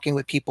talking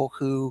with people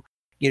who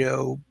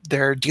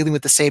they're dealing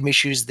with the same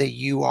issues that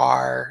you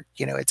are.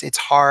 It's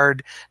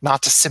hard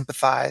not to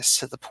sympathize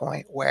to the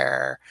point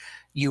where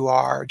you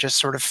are just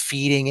sort of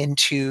feeding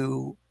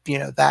into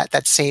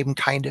that same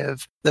kind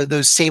of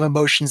those same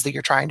emotions that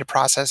you're trying to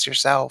process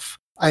yourself.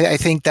 I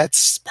think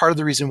that's part of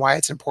the reason why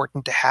it's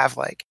important to have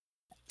like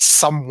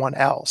someone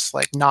else,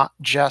 like not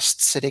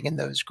just sitting in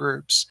those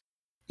groups.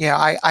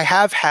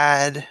 I've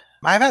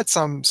had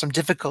some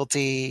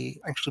difficulty.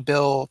 Actually,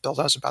 Bill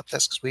knows about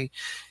this because we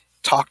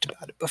talked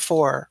about it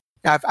before.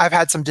 I've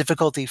had some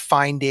difficulty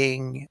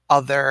finding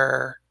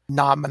other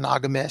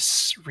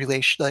non-monogamous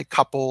like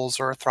couples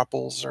or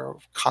thruples or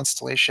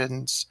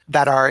constellations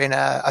that are in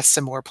a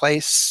similar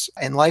place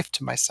in life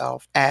to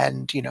myself.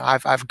 And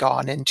I've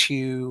gone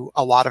into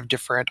a lot of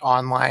different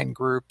online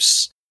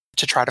groups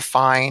to try to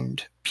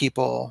find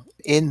people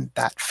in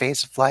that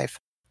phase of life.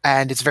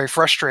 And it's very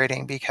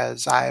frustrating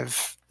because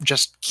I've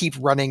just keep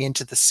running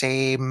into the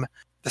same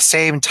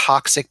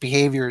toxic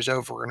behaviors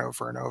over and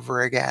over and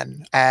over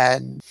again.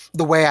 And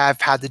the way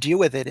I've had to deal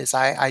with it is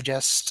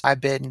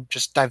I've been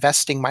just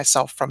divesting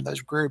myself from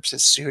those groups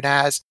as soon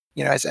as,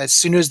 as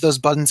soon as those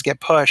buttons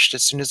get pushed,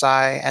 as soon as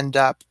I end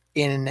up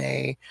in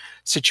a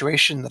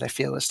situation that I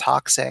feel is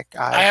toxic.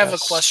 I have a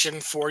question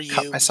for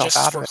you,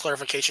 just for it.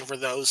 clarification for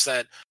those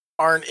that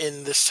aren't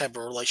in this type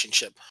of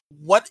relationship.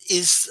 What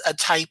is a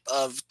type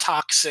of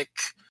toxic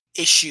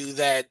issue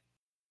that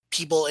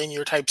people in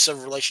your types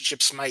of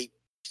relationships might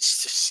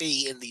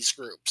see in these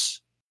groups?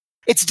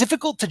 It's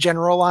difficult to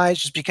generalize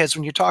just because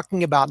when you're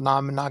talking about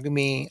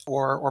non-monogamy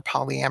or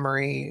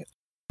polyamory,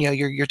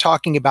 you're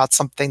talking about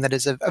something that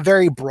is a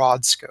very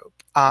broad scope.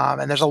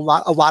 And there's a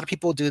lot of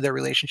people do their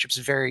relationships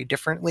very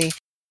differently.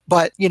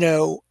 But,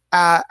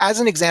 as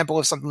an example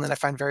of something that I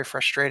find very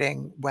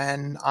frustrating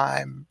when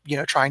I'm,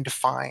 trying to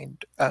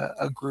find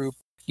a group,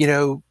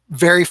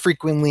 very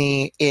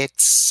frequently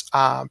it's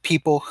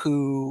people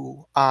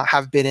who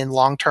have been in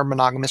long-term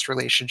monogamous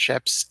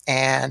relationships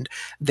and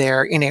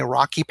they're in a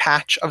rocky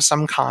patch of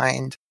some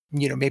kind.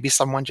 Maybe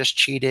someone just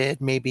cheated,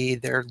 maybe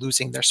they're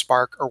losing their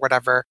spark or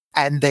whatever,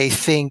 and they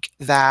think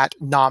that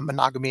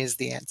non-monogamy is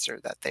the answer,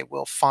 that they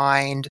will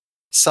find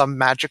some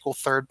magical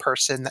third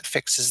person that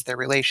fixes their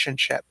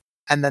relationship.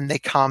 And then they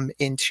come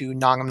into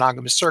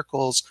non-monogamous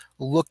circles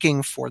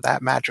looking for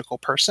that magical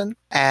person.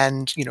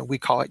 And, we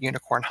call it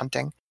unicorn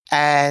hunting.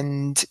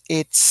 And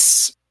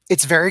it's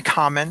very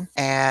common,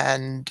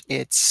 and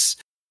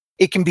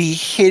it can be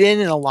hidden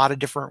in a lot of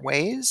different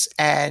ways.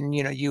 And,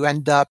 you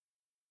end up,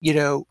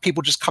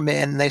 people just come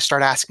in and they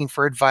start asking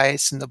for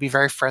advice, and they'll be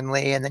very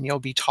friendly, and then you'll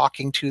be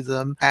talking to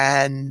them.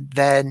 And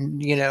then,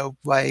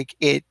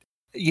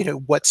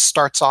 what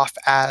starts off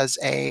as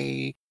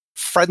a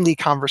friendly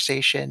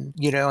conversation,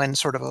 in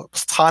sort of a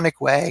platonic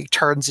way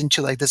turns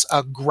into like this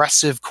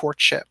aggressive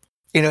courtship.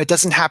 It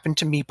doesn't happen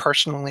to me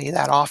personally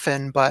that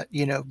often, but,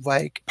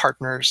 like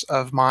partners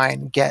of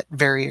mine get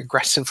very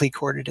aggressively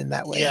courted in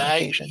that way Yeah, on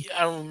occasion.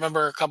 I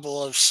remember a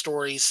couple of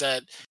stories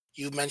that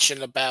you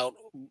mentioned about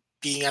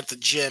being at the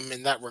gym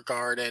in that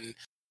regard and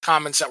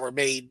comments that were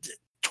made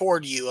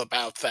toward you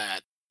about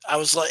that. I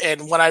was like,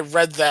 and when I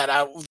read that,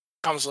 I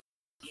was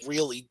like,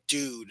 really,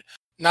 dude,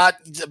 not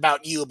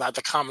about you, about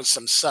the comments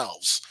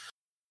themselves.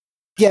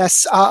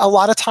 Yes, a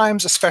lot of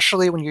times,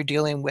 especially when you're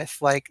dealing with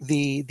like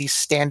the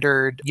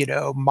standard,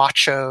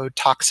 macho,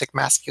 toxic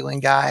masculine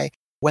guy,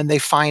 when they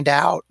find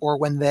out or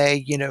when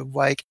they,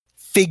 like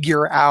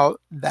figure out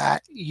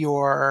that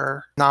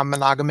you're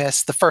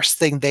non-monogamous, the first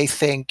thing they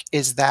think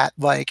is that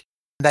like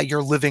that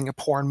you're living a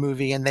porn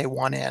movie and they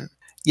want in,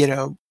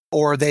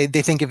 or they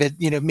think of it,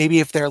 maybe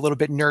if they're a little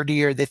bit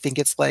nerdier, they think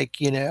it's like,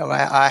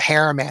 a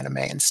harem anime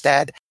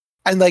instead.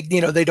 And like,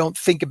 they don't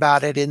think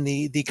about it in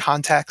the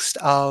context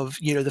of,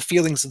 the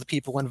feelings of the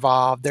people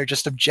involved. They're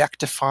just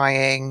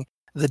objectifying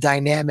the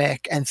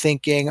dynamic and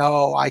thinking,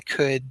 oh, I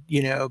could,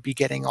 be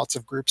getting lots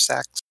of group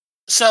sex.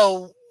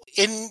 So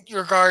in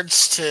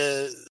regards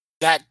to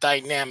that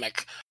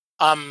dynamic,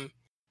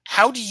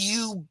 how do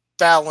you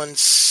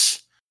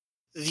balance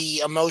the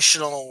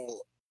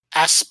emotional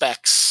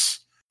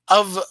aspects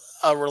of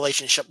a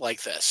relationship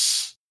like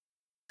this?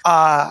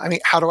 I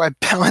mean, how do I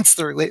balance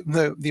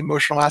the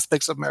emotional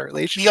aspects of my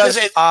relationship? Because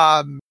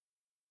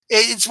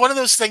it's one of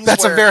those things.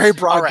 That's where, a very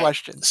broad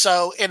question.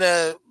 So in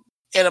a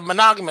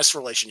monogamous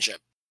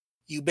relationship,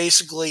 you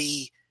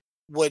basically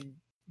would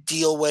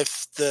deal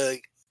with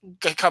the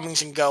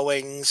comings and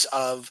goings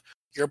of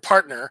your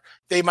partner.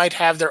 They might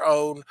have their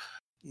own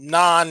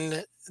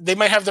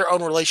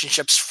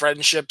relationships,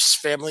 friendships,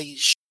 family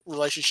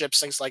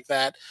relationships, things like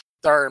that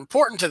are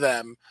important to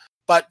them,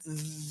 but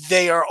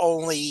they are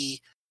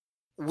only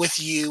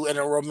with you in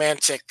a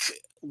romantic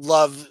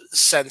love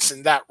sense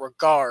in that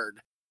regard.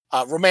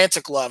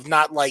 Romantic love,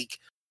 not like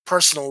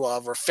personal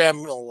love or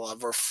family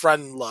love or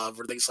friend love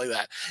or things like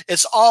that.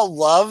 It's all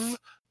love,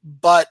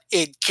 but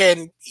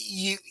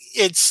you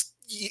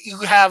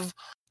have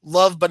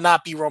love but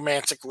not be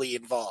romantically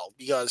involved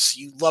because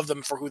you love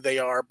them for who they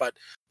are, but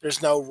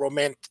there's no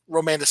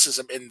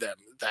romanticism in them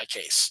in that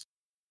case.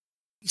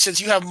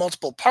 Since you have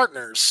multiple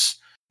partners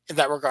in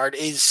that regard,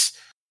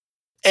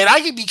 and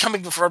I could be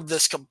coming from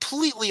this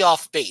completely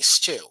off base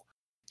too.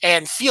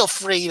 And feel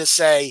free to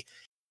say,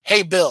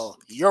 hey, Bill,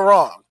 you're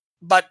wrong.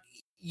 But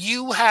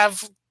you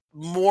have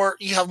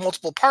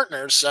multiple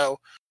partners, so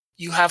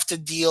you have to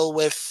deal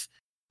with.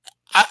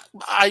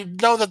 I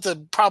know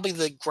that probably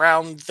the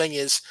ground thing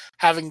is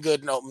having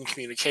good and open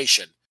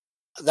communication.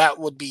 That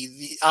would be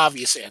the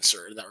obvious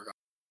answer in that regard.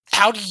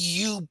 How do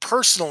you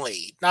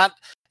personally, not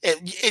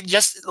it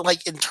just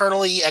like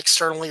internally,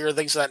 externally, or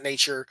things of that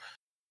nature,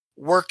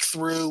 work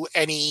through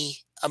any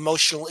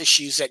emotional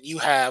issues that you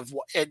have,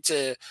 and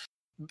to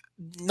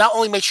not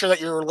only make sure that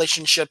your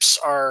relationships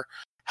are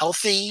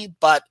healthy,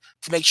 but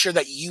to make sure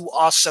that you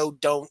also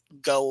don't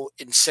go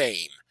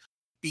insane?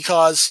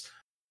 Because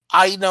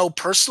I know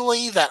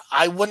personally that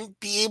I wouldn't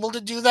be able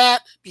to do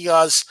that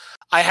because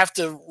I have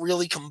to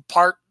really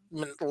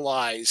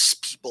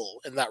compartmentalize people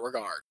in that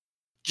regard,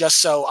 just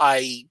so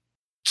I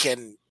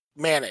can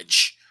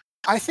manage.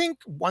 I think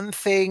one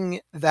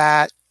thing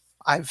that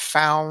I've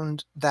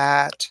found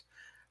that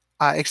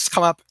it's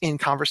come up in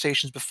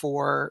conversations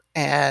before,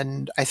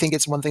 and I think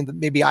it's one thing that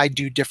maybe I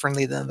do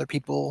differently than other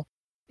people,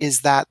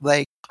 is that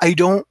like I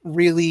don't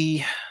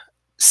really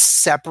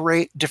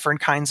separate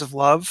different kinds of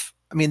love.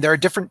 I mean, there are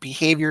different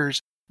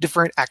behaviors,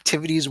 different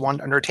activities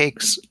one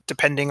undertakes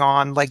depending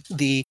on like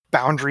the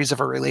boundaries of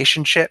a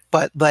relationship.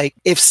 But like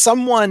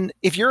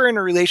if you're in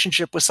a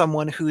relationship with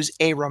someone who's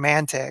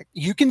aromantic,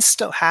 you can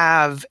still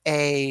have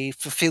a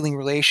fulfilling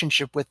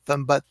relationship with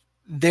them, but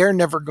they're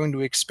never going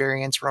to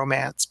experience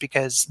romance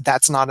because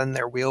that's not in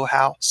their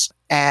wheelhouse.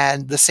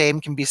 And the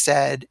same can be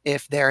said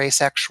if they're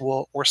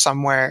asexual or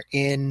somewhere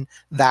in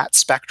that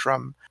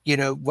spectrum.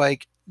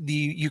 Like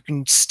you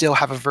can still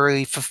have a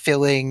very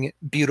fulfilling,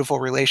 beautiful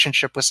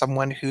relationship with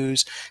someone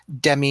who's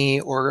demi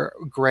or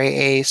gray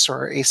ace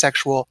or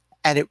asexual,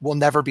 and it will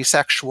never be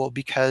sexual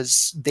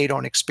because they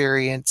don't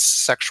experience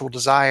sexual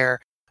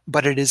desire,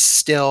 but it is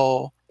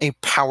still a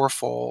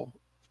powerful,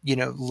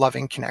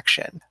 loving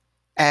connection.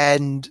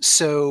 And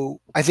so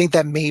I think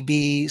that may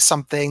be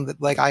something that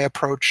like I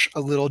approach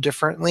a little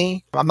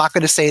differently. I'm not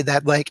going to say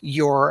that like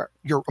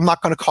I'm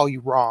not going to call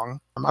you wrong.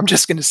 I'm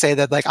just going to say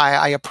that like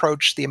I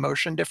approach the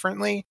emotion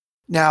differently.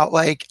 Now,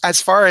 like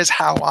as far as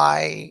how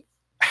I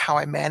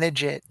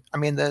manage it, I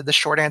mean the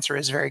short answer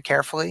is very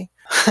carefully.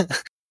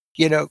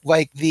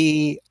 Like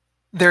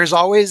there's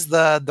always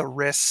the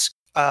risk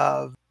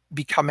of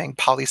becoming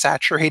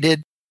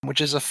polysaturated, which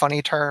is a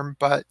funny term,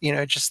 but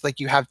just like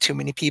you have too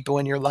many people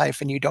in your life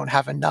and you don't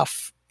have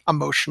enough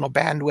emotional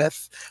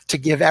bandwidth to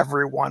give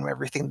everyone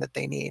everything that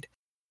they need.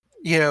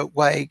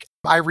 Like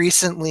I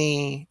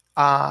recently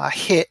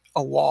hit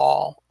a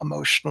wall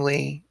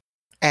emotionally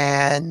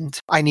and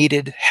I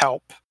needed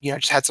help.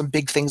 Just had some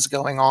big things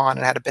going on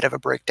and had a bit of a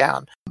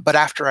breakdown. But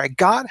after I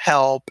got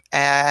help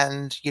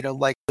and,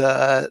 like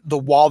the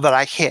wall that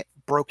I hit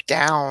broke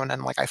down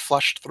and like I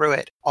flushed through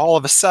it, all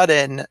of a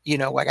sudden,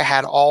 like I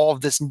had all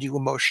of this new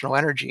emotional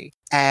energy.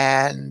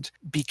 And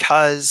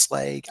because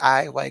like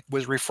I like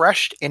was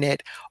refreshed in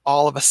it,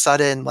 all of a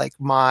sudden, like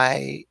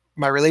my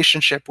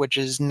relationship, which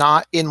is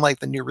not in like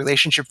the new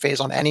relationship phase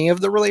on any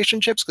of the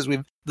relationships, because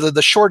we've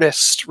the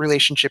shortest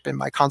relationship in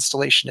my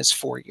constellation is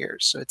 4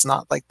 years, so it's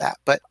not like that.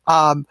 But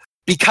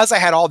because I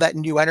had all that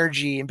new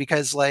energy and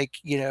because like,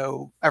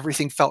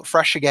 everything felt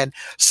fresh again,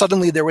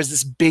 suddenly there was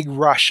this big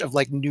rush of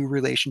like new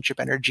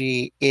relationship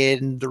energy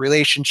in the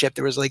relationship.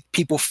 There was like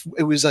people,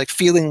 it was like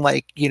feeling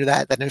like,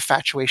 that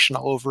infatuation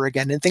all over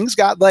again, and things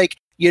got like,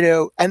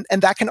 and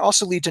that can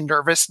also lead to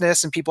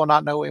nervousness and people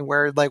not knowing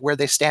where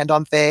they stand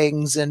on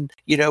things, and,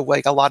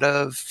 like a lot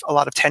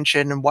of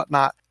tension and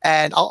whatnot.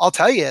 And I'll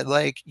tell you,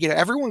 like,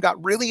 everyone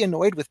got really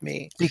annoyed with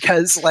me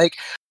because like,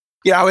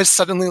 I was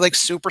suddenly like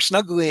super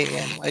snuggly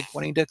and like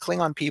wanting to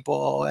cling on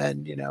people,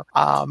 and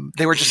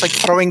they were just like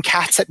throwing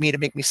cats at me to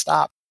make me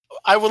stop.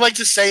 I would like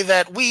to say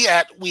that we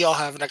All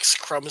Have an X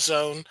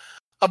Chromosome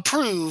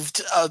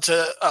approved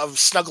of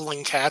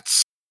snuggling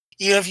cats,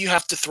 even if you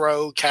have to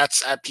throw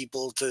cats at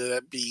people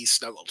to be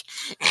snuggled.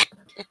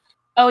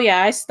 Oh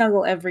yeah, I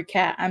snuggle every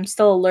cat. I'm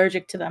still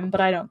allergic to them,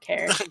 but I don't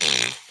care.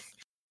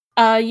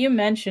 You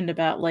mentioned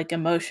about like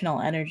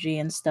emotional energy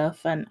and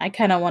stuff, and I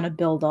kind of want to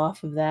build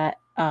off of that,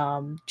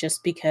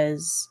 just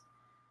because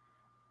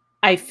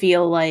I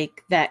feel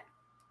like that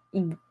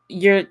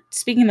you're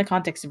speaking in the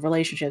context of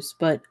relationships,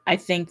 but I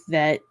think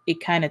that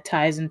it kind of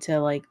ties into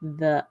like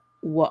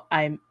what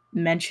I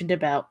mentioned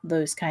about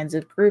those kinds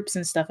of groups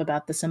and stuff,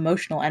 about this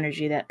emotional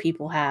energy that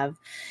people have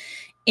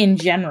in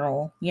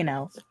general.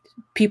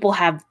 People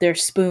have their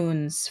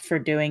spoons for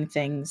doing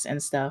things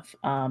and stuff.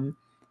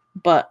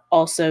 But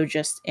also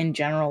just in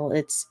general,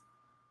 it's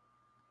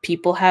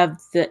people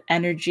have the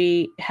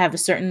energy, have a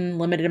certain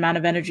limited amount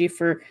of energy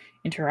for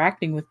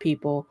interacting with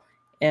people,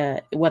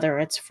 whether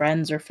it's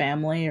friends or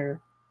family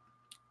or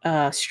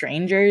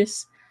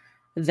strangers.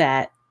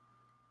 That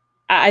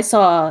I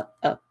saw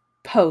a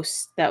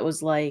post that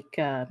was like,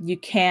 you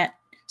can't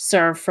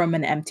serve from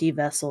an empty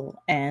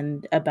vessel,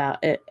 and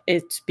about it.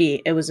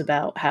 It was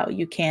about how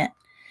you can't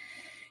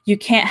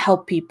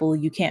help people,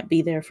 you can't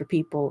be there for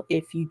people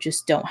if you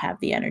just don't have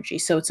the energy.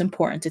 So it's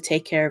important to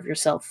take care of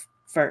yourself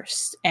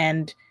first.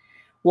 And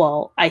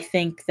well, I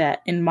think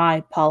that in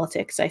my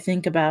politics, I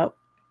think about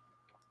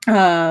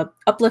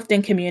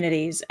uplifting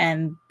communities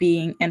and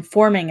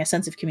forming a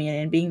sense of community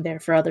and being there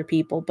for other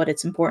people. But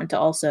it's important to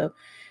also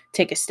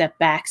take a step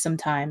back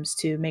sometimes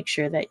to make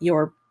sure that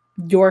your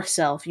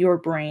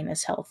brain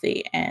is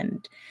healthy,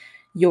 and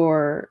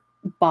your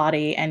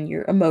body and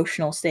your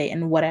emotional state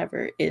and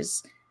whatever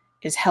is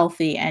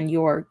healthy, and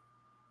you're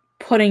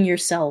putting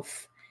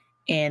yourself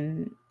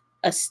in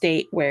a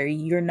state where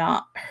you're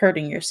not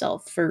hurting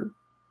yourself for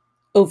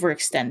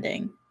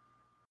overextending.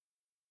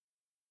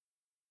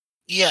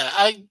 Yeah,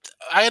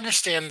 I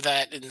understand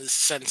that in the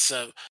sense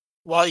of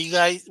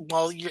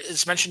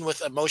it's mentioned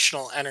with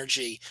emotional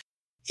energy,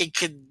 it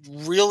could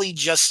really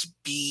just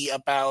be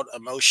about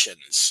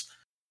emotions.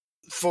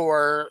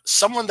 For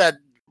someone that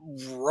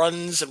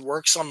runs and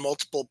works on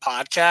multiple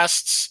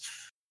podcasts,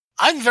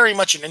 I'm very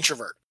much an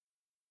introvert.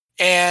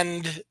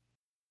 And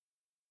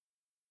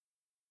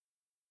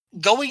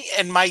going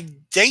in my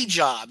day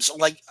jobs,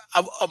 like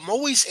I'm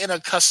always in a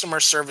customer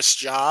service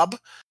job,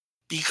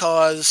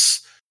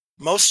 because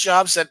most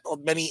jobs that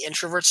many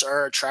introverts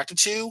are attracted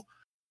to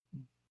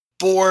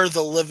bore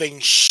the living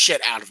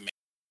shit out of me.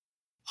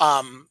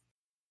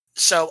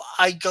 So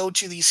I go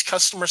to these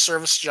customer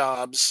service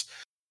jobs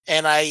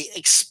and I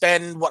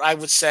expend what I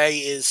would say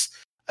is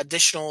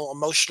additional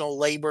emotional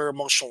labor,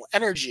 emotional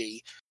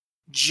energy,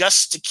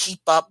 just to keep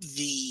up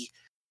the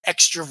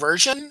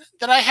extroversion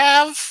that I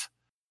have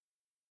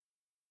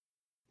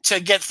to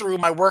get through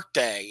my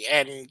workday.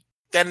 And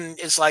then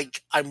it's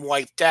like I'm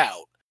wiped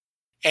out.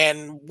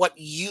 And what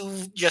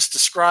you just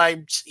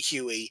described,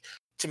 Huey,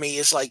 to me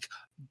is like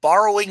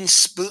borrowing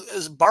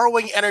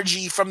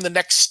energy from the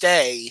next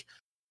day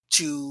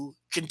to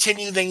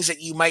continue things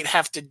that you might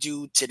have to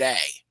do today.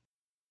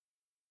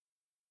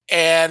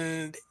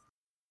 And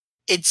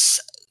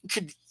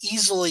could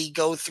easily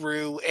go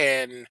through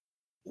and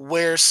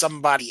wear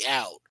somebody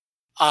out.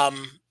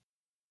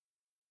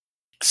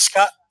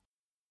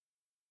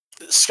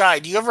 Sky,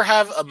 do you ever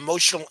have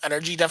emotional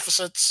energy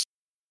deficits?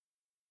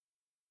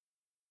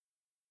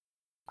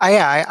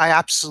 I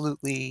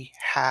absolutely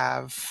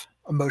have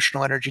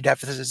emotional energy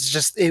deficits. It's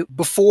just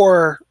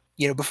before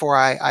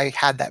I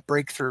had that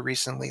breakthrough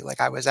recently, like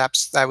I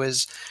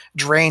was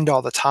drained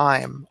all the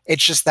time.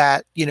 It's just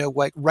that,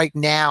 like right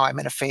now I'm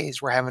in a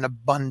phase where I have an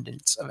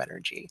abundance of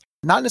energy.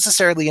 Not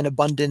necessarily an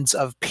abundance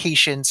of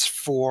patience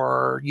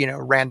for,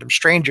 random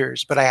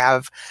strangers, but I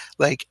have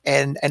like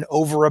an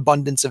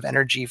overabundance of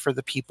energy for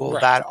the people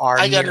that are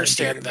I near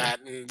understand and dear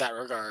to me. that in that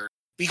regard.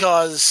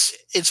 Because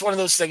it's one of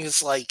those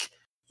things like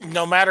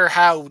no matter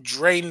how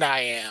drained I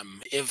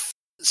am, if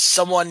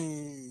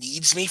someone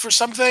needs me for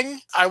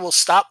something, I will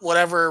stop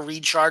whatever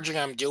recharging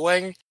I'm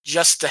doing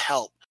just to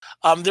help.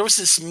 There was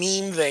this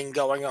meme thing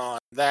going on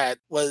that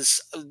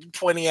was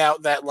pointing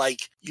out that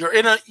like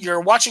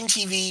you're watching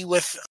TV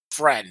with a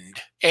friend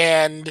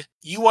and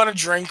you want to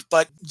drink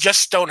but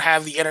just don't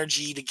have the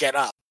energy to get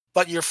up.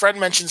 But your friend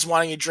mentions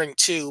wanting a drink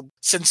too.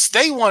 Since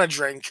they want to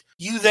drink,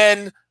 you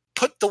then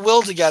put the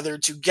will together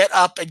to get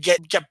up and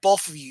get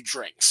both of you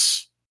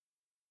drinks.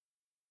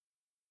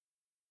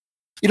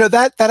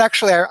 That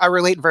actually I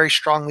relate very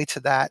strongly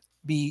to that.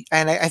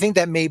 And I think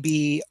that may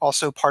be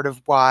also part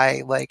of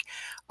why, like,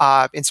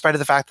 in spite of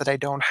the fact that I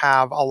don't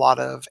have a lot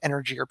of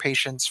energy or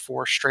patience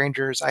for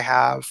strangers, I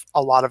have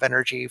a lot of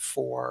energy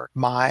for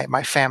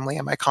my family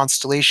and my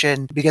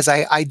constellation, because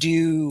I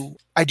do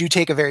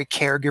take a very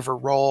caregiver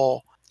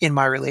role in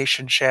my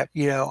relationship.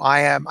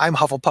 I'm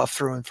Hufflepuff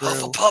through and through.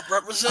 Hufflepuff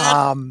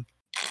represent.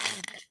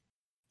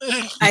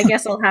 I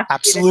guess I'll have to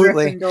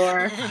absolutely be the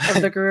Gryffindor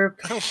of the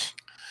group.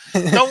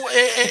 No,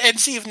 and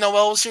see if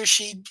Noelle was here,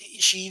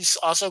 she's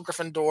also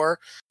Gryffindor,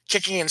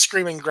 kicking and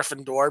screaming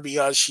Gryffindor,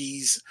 because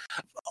she's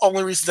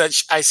only reason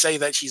that I say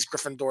that she's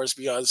Gryffindor is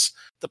because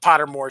the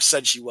Pottermore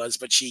said she was,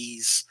 but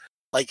she's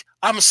like,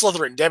 I'm a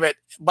Slytherin, damn it,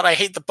 but I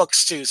hate the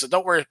books too, so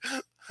don't worry.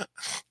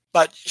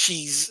 But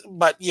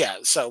yeah,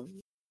 so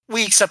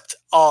we accept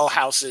all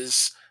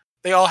houses.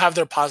 They all have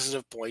their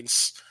positive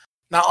points.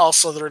 Not all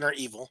Slytherin are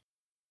evil.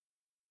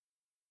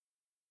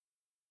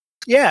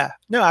 Yeah,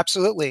 no,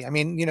 absolutely. I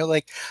mean,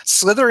 like,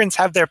 Slytherins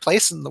have their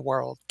place in the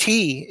world.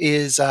 T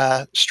is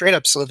straight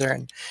up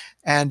Slytherin.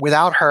 And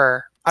without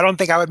her, I don't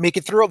think I would make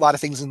it through a lot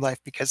of things in life,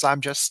 because I'm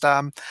just,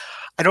 I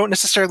don't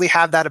necessarily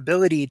have that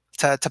ability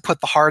to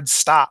put the hard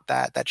stop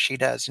that she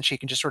does. And she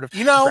can just sort of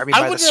grab me by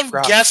I wouldn't the have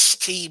scruff.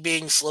 guessed T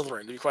being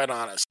Slytherin, to be quite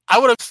honest. I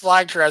would have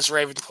flagged her as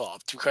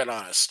Ravenclaw, to be quite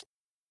honest.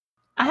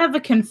 I have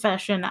a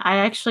confession. I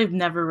actually have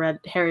never read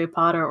Harry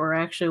Potter or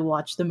actually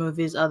watched the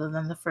movies other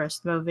than the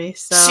first movie.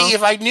 So, see,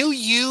 if I knew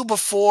you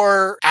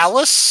before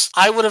Alice,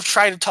 I would have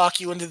tried to talk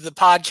you into the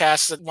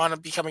podcast that wound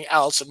up becoming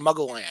Alice in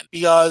Muggleland,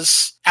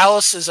 because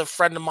Alice is a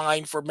friend of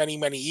mine for many,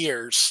 many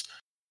years,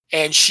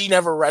 and she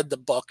never read the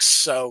books.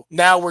 So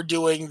now we're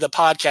doing the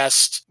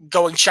podcast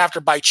going chapter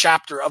by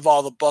chapter of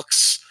all the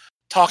books,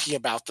 talking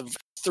about them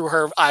through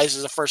her eyes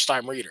as a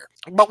first-time reader.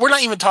 But we're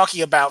not even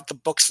talking about the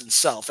books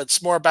themselves.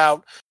 It's more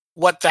about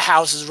what the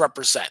houses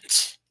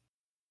represent.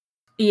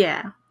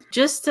 Yeah.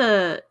 Just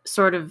to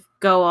sort of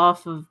go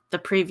off of the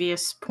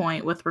previous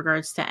point with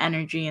regards to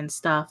energy and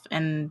stuff,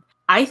 and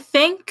I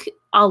think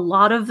a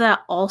lot of that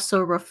also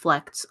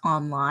reflects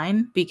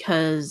online,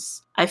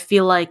 because I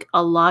feel like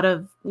a lot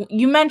of,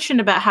 you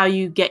mentioned about how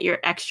you get your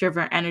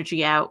extrovert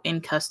energy out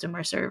in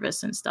customer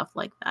service and stuff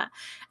like that.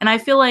 And I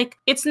feel like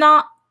it's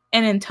not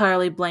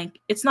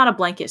it's not a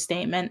blanket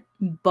statement,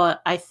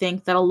 but I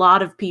think that a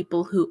lot of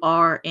people who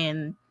are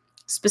in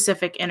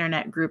specific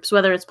internet groups,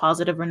 whether it's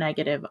positive or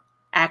negative,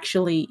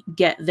 actually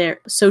get their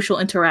social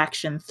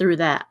interaction through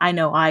that. I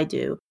know I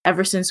do.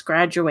 Ever since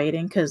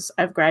graduating, because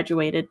I've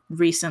graduated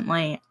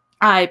recently,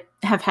 I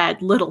have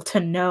had little to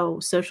no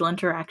social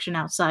interaction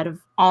outside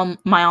of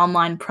my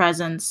online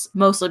presence,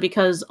 mostly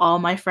because all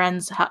my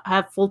friends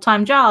have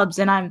full-time jobs,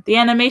 and the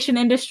animation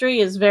industry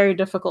is very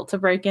difficult to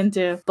break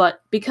into.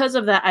 But because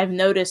of that, I've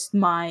noticed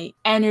my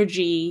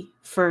energy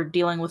for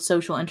dealing with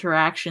social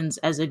interactions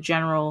as a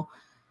general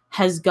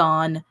has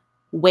gone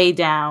way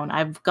down.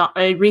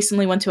 I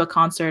recently went to a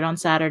concert on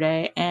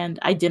Saturday, and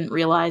I didn't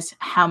realize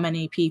how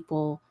many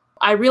people.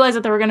 I realized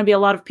that there were going to be a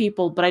lot of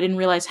people, but I didn't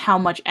realize how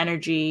much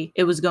energy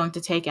it was going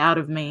to take out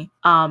of me.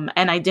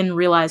 And I didn't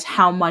realize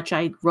how much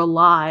I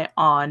rely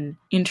on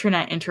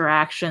internet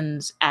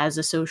interactions as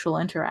a social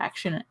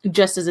interaction,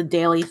 just as a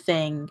daily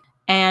thing.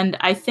 And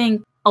I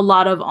think a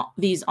lot of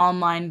these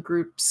online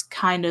groups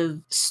kind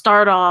of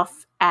start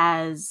off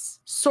as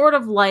sort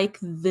of like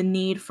the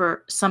need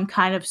for some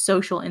kind of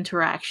social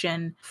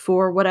interaction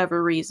for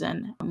whatever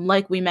reason.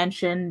 Like we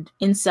mentioned,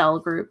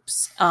 incel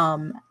groups.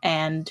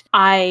 And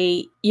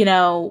I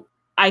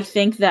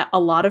think that a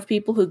lot of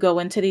people who go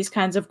into these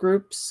kinds of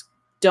groups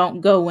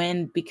don't go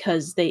in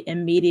because they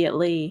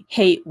immediately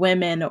hate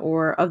women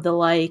or of the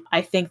like.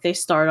 I think they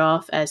start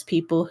off as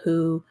people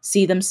who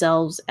see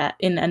themselves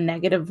in a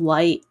negative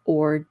light,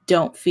 or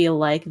don't feel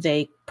like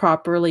they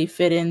properly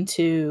fit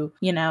into,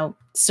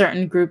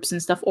 certain groups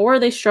and stuff, or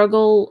they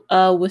struggle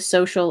with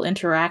social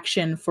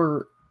interaction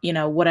for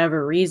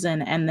whatever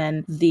reason. And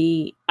then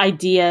the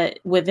idea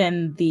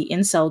within the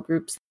incel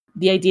groups,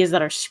 the ideas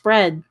that are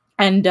spread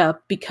end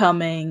up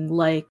becoming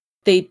like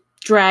they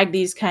drag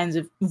these kinds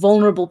of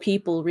vulnerable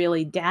people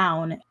really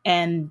down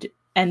and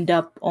end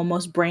up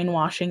almost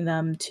brainwashing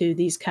them to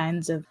these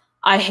kinds of,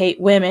 I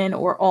hate women,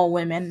 or all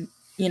women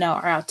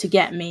are out to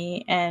get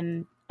me.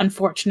 And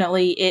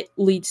unfortunately it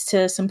leads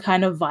to some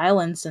kind of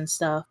violence and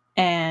stuff.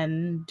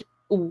 And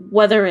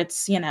whether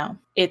it's,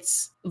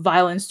 it's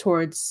violence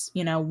towards,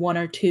 one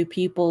or two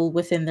people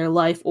within their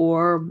life,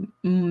 or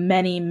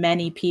many,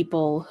 many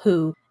people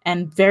who,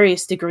 and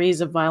various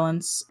degrees of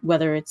violence,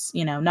 whether it's,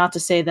 not to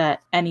say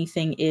that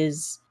anything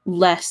is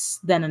less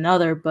than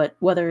another, but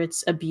whether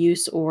it's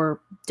abuse or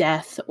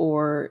death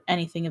or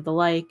anything of the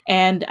like.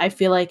 And I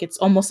feel like it's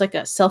almost like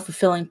a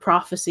self-fulfilling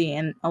prophecy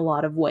in a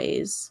lot of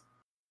ways.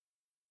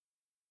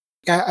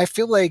 Yeah, I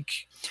feel like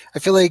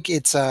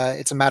it's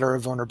a matter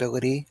of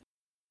vulnerability.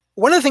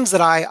 One of the things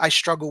that I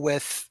struggle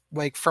with,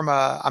 like from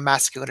a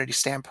masculinity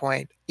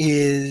standpoint,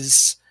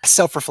 is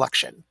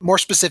self-reflection. More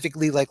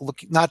specifically, like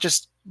not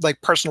just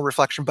like personal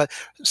reflection, but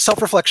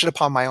self-reflection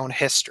upon my own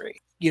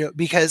history.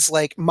 Because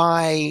like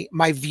my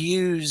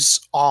views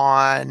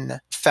on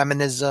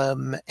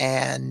feminism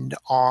and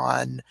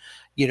on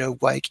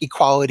like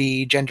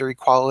equality, gender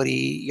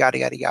equality, yada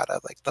yada yada,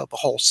 like the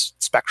whole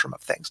spectrum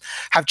of things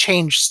have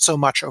changed so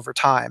much over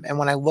time. And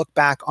when I look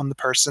back on the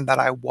person that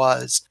I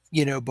was,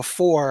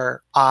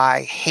 before,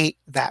 I hate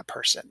that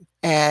person.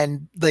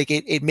 And like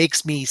it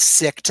makes me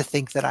sick to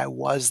think that I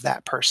was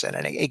that person,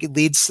 and it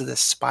leads to this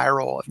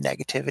spiral of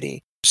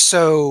negativity.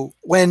 So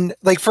when,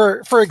 like,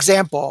 for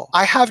example,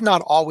 I have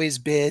not always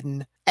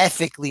been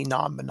ethically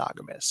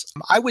non-monogamous.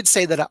 I would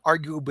say that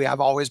arguably I've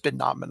always been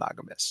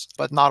non-monogamous,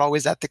 but not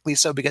always ethically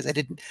so, because I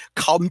didn't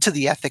come to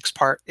the ethics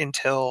part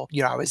until,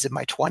 I was in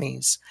my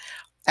 20s.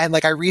 And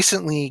like I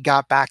recently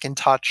got back in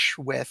touch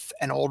with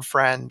an old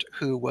friend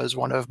who was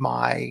one of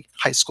my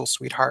high school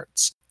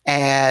sweethearts.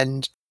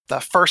 And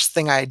the first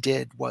thing I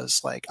did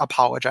was like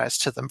apologize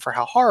to them for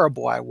how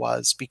horrible I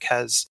was,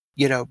 because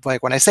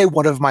like when I say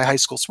one of my high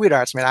school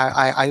sweethearts, I mean,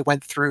 I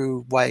went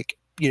through like,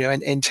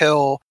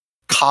 until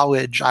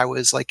college, I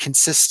was like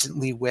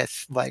consistently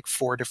with like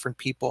 4 different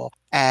people.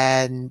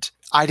 And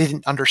I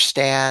didn't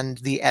understand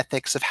the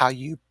ethics of how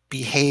you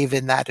behave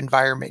in that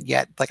environment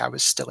yet. Like I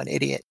was still an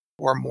idiot,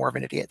 or more of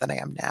an idiot than I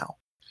am now.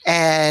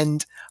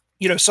 And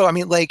so I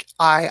mean, like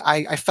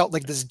I felt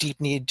like this deep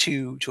need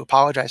to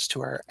apologize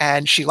to her,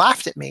 and she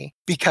laughed at me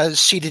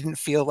because she didn't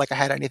feel like I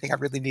had anything I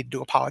really needed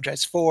to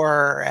apologize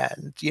for,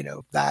 and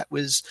that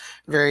was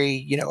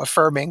very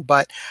affirming.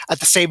 But at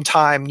the same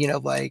time,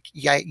 like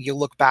you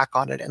look back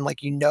on it and like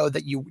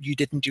that you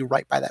didn't do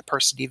right by that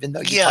person, even though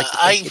you'd like to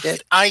think you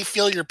did. I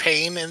feel your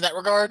pain in that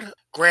regard.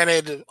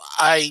 Granted,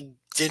 I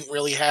didn't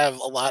really have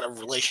a lot of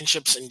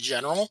relationships in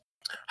general.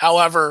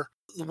 However,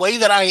 the way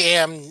that I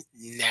am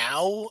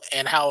now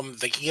and how I'm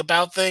thinking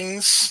about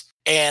things,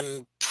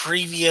 and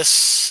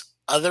previous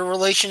other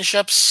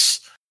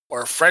relationships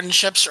or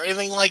friendships or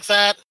anything like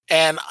that,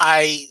 and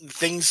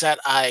things that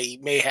I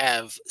may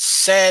have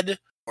said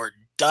or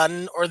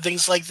done or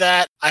things like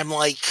that, I'm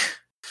like,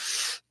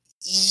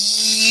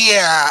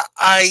 yeah,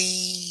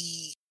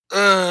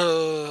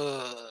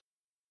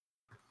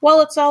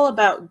 Well, it's all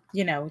about,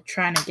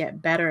 trying to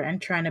get better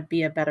and trying to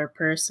be a better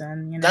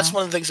person, That's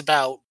one of the things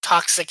about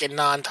toxic and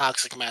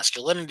non-toxic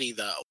masculinity,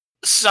 though.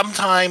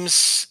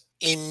 Sometimes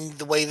in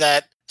the way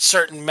that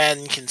certain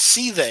men can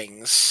see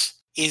things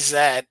is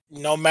that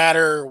no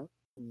matter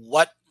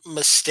what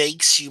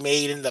mistakes you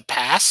made in the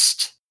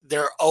past,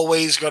 they're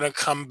always going to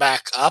come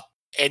back up,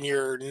 and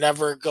you're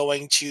never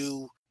going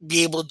to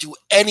be able to do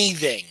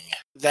anything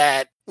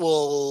that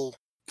will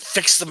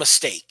fix the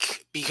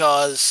mistake,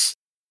 because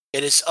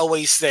it is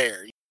always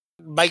there.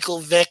 Michael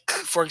Vick,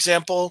 for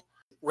example,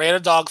 ran a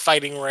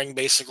dogfighting ring,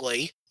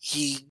 basically.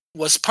 He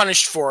was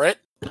punished for it.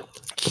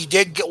 He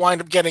did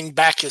wind up getting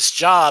back his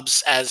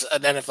jobs as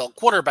an NFL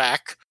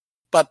quarterback,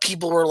 but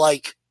people were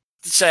like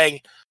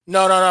saying,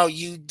 no,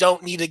 you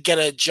don't need to get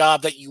a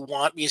job that you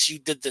want because you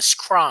did this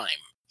crime,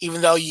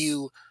 even though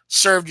you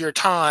served your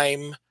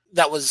time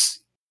that was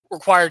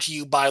required to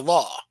you by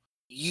law.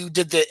 You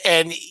did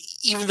and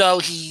even though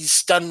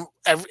he's done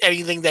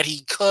anything that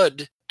he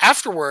could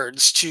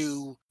afterwards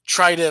to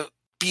try to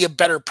be a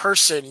better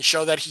person,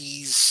 show that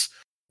he's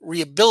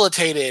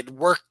rehabilitated,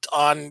 worked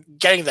on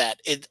getting that,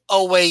 it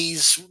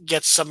always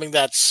gets something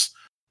that's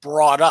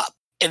brought up.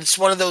 And it's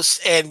one of those,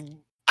 and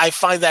I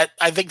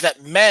think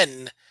that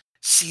men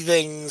see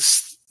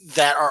things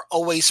that are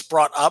always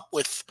brought up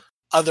with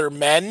other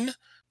men,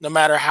 no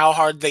matter how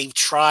hard they've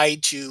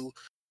tried to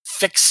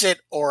fix it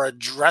or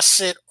address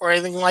it or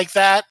anything like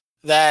that,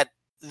 that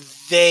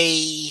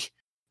they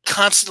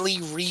constantly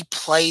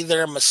replay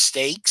their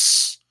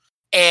mistakes,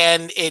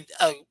 and it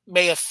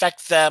may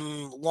affect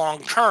them long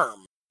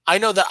term. I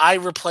know that I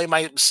replay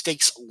my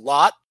mistakes a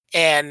lot,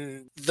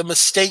 and the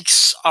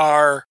mistakes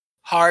are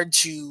hard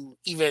to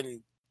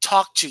even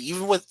talk to,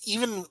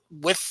 even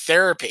with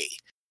therapy.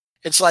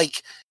 It's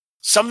like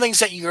some things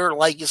that you're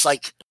like, is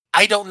like,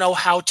 I don't know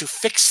how to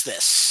fix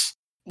this,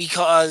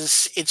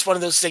 because it's one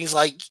of those things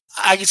like,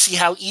 I can see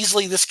how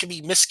easily this can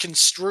be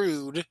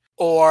misconstrued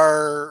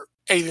or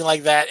anything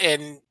like that.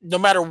 And no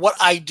matter what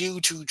I do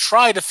to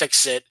try to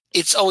fix it,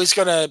 it's always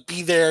going to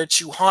be there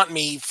to haunt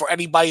me for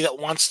anybody that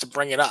wants to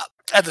bring it up.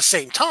 At the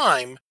same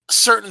time,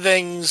 certain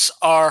things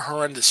are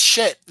horrendous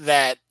shit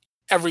that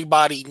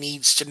everybody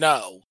needs to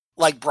know,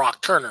 like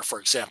Brock Turner, for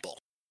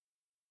example.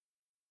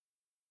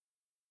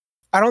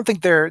 I don't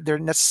think there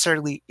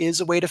necessarily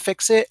is a way to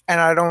fix it, and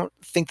I don't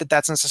think that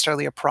that's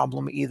necessarily a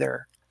problem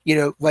either.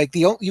 Like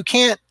you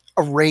can't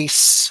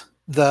erase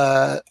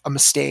a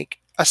mistake.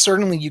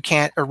 Certainly, you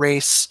can't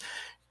erase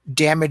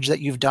damage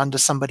that you've done to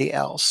somebody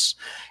else.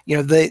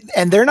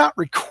 And they're not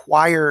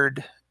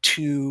required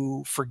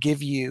to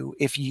forgive you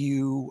if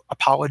you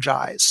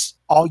apologize.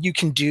 All you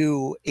can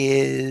do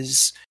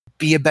is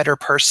be a better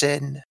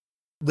person,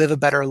 live a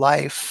better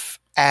life,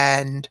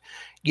 and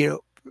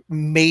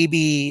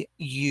maybe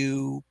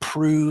you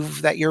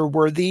prove that you're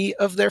worthy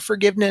of their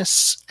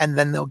forgiveness, and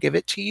then they'll give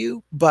it to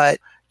you. But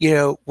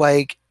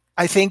like,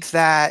 I think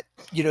that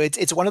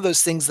it's one of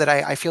those things that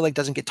I feel like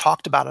doesn't get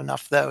talked about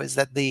enough, though, is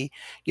that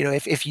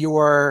if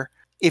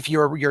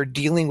you're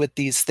dealing with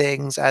these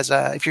things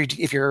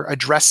if you're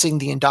addressing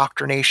the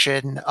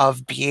indoctrination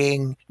of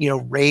being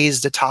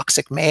raised a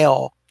toxic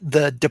male,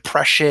 the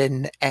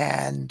depression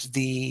and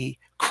the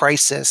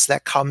crisis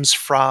that comes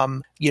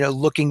from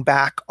looking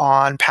back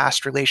on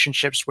past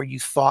relationships where you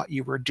thought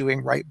you were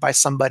doing right by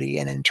somebody,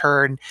 and in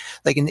turn,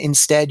 like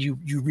instead you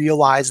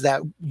realize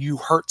that you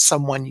hurt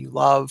someone you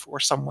love or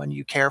someone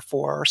you care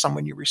for or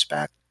someone you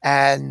respect.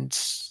 And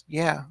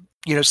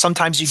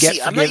sometimes you get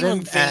forgiven. I'm not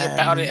even thinking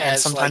about it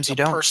as sometimes like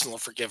you a don't. personal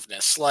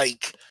forgiveness.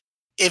 Like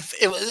if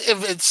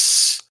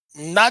it's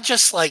not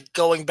just like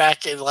going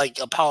back and like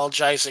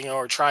apologizing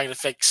or trying to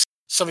fix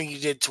something you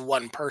did to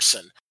one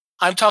person.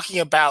 I'm talking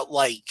about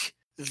like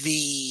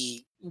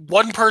the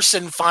one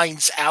person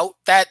finds out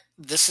that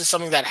this is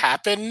something that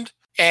happened,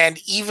 and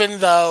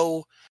even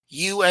though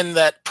you and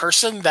that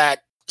person that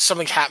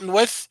something happened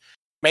with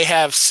may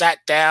have sat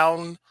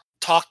down,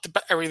 talked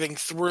about everything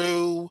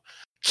through,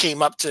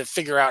 came up to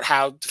figure out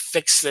how to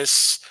fix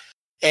this,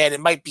 and it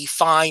might be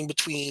fine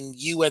between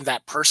you and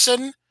that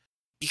person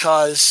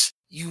because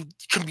you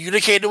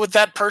communicated with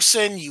that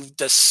person, you've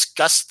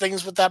discussed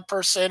things with that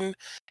person,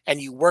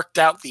 and you worked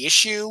out the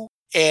issue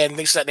and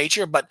things of that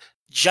nature. But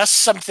just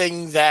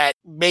something that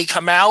may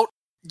come out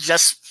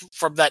just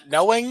from that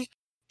knowing,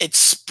 it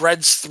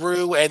spreads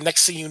through, and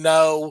next thing you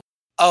know,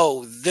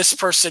 oh, this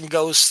person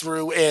goes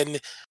through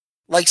and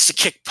likes to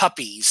kick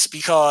puppies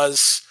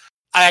because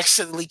I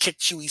accidentally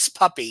kicked Chewy's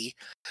puppy,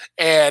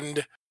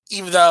 and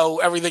even though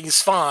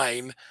everything's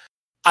fine,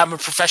 I'm a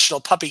professional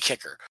puppy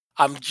kicker.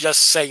 I'm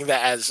just saying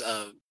that as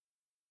a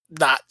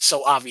not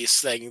so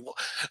obvious thing.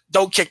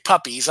 Don't kick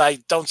puppies. I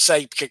don't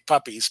say kick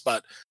puppies,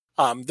 but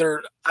I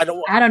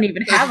don't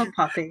even have a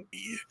puppy.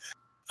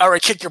 All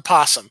right, kick your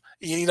possum.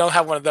 You don't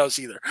have one of those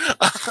either.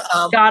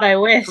 God, I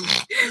wish.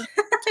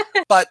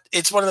 But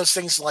it's one of those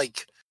things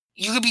like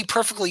you could be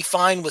perfectly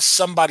fine with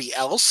somebody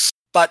else,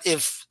 but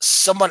if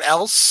someone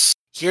else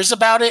hears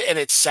about it and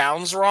it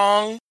sounds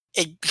wrong,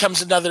 it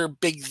becomes another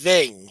big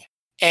thing.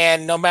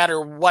 And no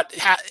matter what,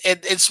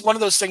 it's one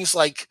of those things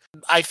like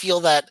I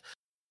feel that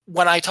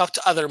when I talk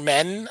to other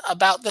men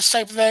about this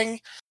type of thing,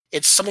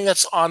 it's something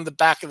that's on the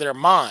back of their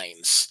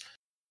minds.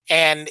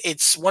 And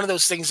it's one of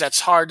those things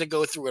that's hard to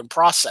go through and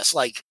process.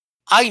 Like,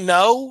 I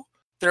know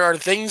there are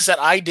things that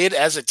I did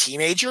as a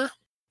teenager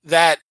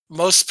that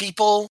most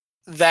people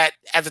that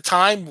at the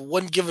time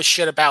wouldn't give a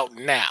shit about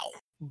now.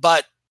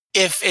 But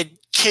if it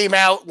came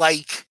out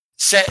like,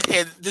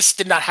 this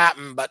did not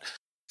happen, but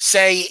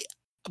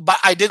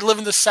I did live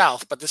in the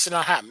South, but this did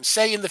not happen.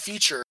 Say in the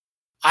future,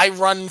 I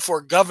run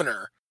for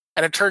governor,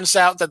 and it turns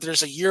out that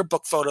there's a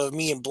yearbook photo of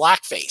me in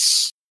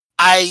blackface.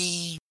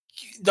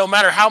 No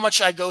matter how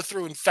much I go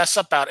through and fess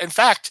up about it. In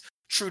fact,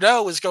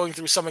 Trudeau is going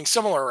through something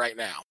similar right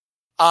now.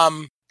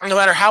 No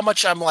matter how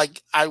much I'm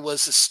like, I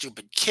was a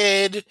stupid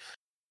kid,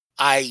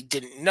 I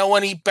didn't know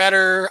any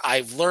better,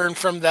 I've learned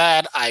from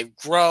that, I've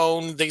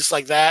grown, things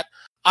like that,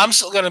 I'm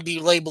still going to be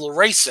labeled a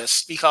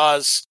racist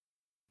because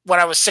when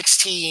I was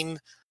 16,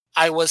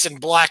 I was in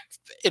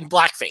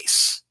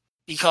blackface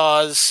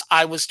because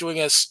I was doing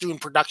a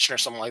student production or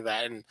something like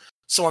that, and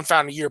someone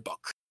found a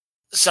yearbook.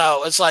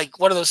 So it's like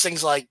one of those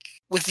things like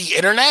with the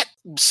internet,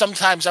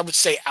 sometimes I would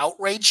say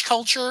outrage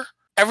culture.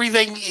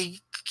 Everything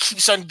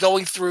keeps on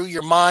going through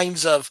your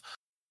minds of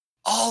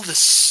all the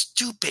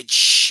stupid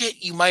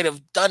shit you might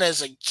have done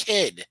as a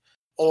kid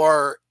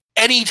or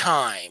any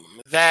time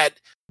that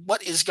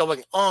what is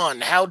going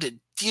on, how to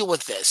deal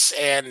with this.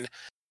 And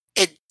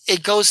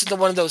it goes into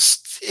one of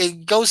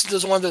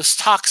those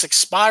toxic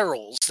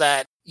spirals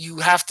that you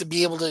have to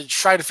be able to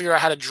try to figure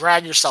out how to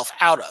drag yourself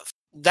out of.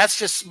 That's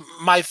just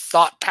my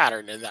thought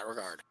pattern in that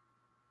regard.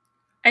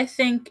 I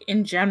think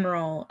in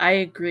general, I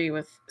agree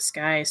with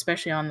Sky,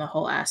 especially on the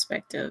whole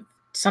aspect of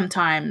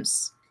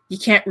sometimes you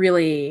can't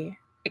really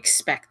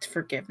expect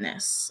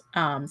forgiveness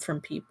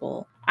from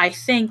people. I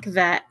think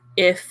that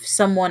if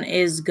someone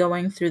is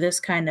going through this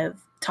kind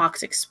of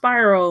toxic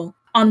spiral,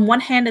 on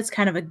one hand, it's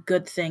kind of a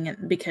good thing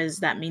because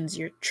that means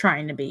you're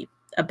trying to be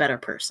a better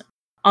person.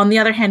 On the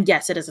other hand,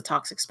 yes, it is a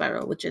toxic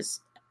spiral, which is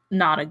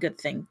not a good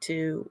thing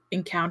to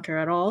encounter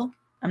at all.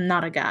 I'm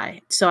not a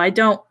guy, so I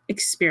don't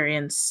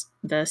experience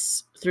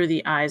this through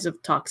the eyes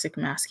of toxic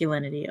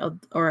masculinity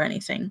or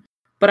anything.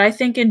 But I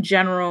think in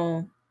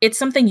general, it's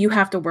something you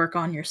have to work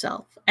on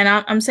yourself. And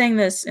I'm saying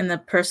this in the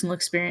personal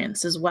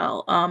experience as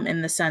well,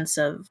 in the sense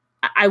of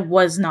I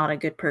was not a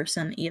good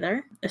person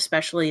either,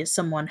 especially as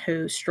someone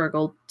who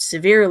struggled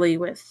severely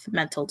with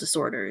mental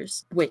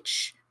disorders,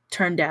 which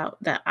turned out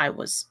that I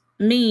was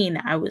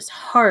mean, I was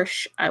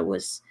harsh, I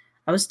was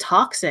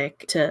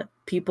toxic to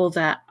people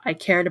that I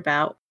cared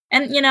about.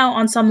 And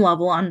on some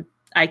level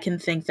I can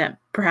think that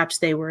perhaps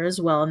they were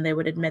as well, and they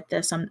would admit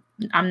this. I'm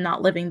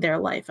not living their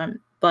life.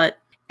 But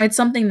it's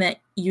something that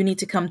you need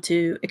to come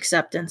to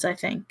acceptance, I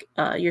think,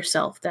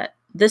 yourself, that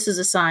this is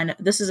a sign,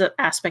 this is an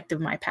aspect of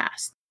my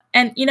past.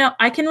 And,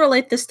 I can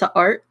relate this to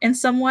art in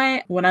some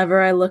way.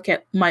 Whenever I look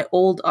at my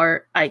old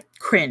art, I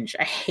cringe.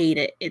 I hate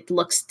it. It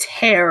looks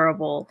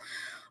terrible.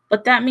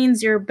 But that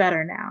means you're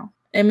better now.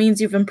 It means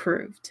you've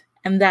improved.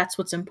 And that's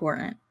what's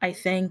important. I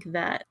think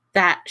that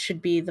should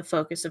be the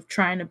focus of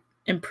trying to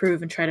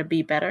improve and try to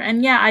be better.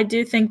 And yeah, I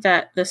do think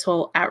that this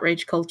whole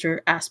outrage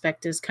culture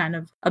aspect is kind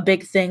of a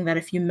big thing, that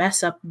if you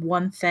mess up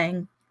one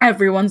thing,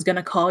 everyone's going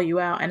to call you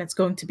out, and it's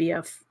going to be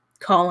a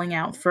calling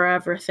out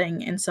forever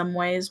thing in some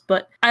ways.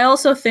 But I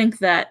also think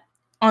that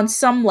on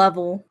some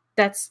level,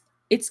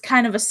 it's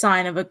kind of a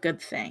sign of a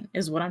good thing,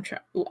 is what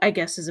I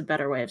guess is a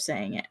better way of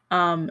saying it.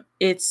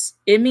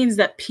 It means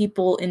that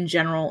people in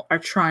general are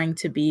trying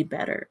to be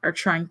better, are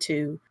trying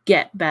to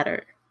get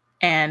better.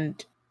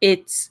 And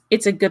it's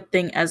a good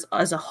thing as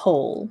a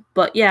whole.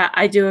 But yeah,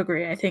 I do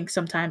agree. I think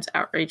sometimes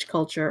outrage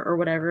culture, or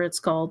whatever it's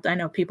called, I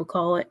know people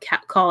call it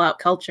call out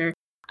culture.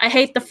 I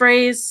hate the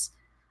phrase.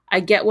 I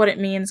get what it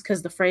means,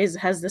 because the phrase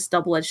has this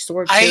double-edged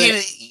sword to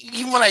it.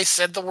 Even when I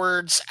said the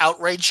words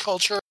outrage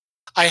culture,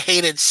 I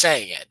hated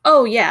saying it.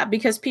 Oh yeah,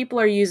 because people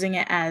are using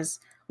it as,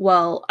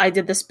 well, I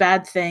did this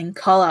bad thing,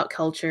 call out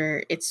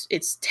culture.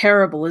 It's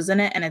terrible, isn't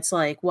it? And it's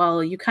like,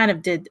 well, you kind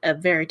of did a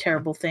very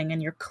terrible thing,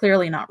 and you're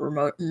clearly not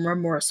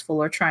remorseful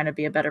or trying to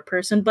be a better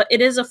person. But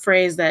it is a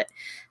phrase that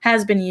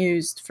has been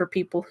used for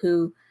people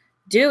who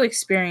do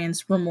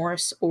experience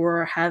remorse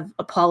or have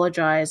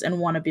apologized and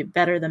want to be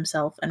better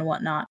themselves and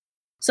whatnot.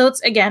 So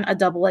it's, again, a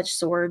double-edged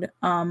sword,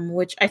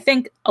 which I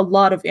think a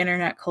lot of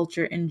internet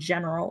culture in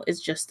general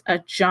is just a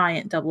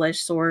giant double-edged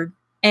sword.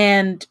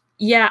 And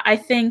yeah, I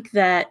think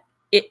that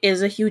it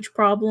is a huge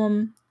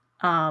problem,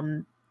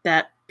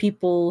 that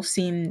people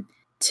seem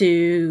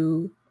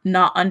to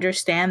not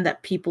understand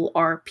that people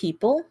are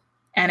people.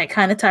 And it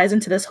kind of ties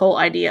into this whole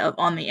idea of,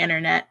 on the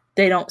internet,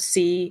 they don't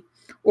see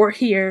or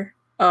hear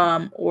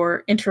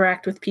or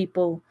interact with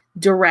people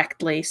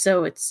directly.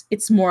 So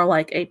it's more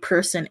like a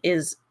person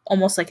is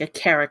almost like a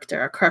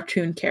character, a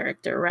cartoon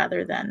character,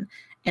 rather than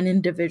an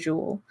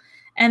individual.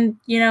 And,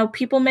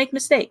 people make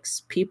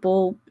mistakes.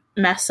 People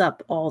mess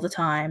up all the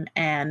time,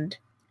 and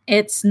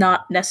it's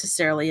not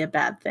necessarily a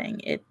bad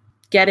thing.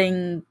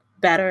 Getting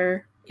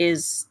better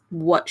is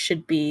what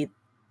should be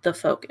the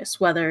focus,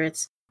 whether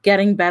it's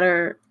getting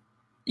better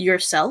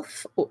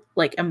yourself,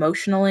 like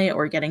emotionally,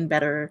 or getting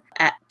better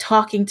at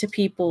talking to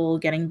people,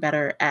 getting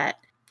better at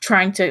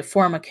trying to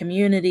form a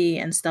community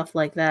and stuff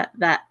like that.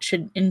 That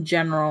should, in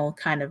general,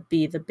 kind of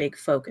be the big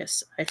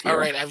focus, I feel. All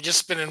right, I've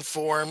just been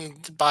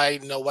informed by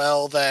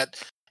Noelle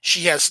that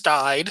she has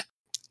died,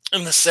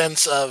 in the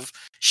sense of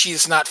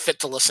she's not fit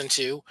to listen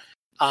to.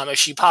 If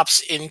she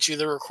pops into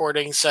the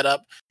recording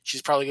setup,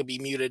 she's probably going to be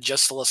muted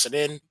just to listen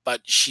in,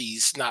 but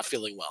she's not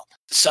feeling well.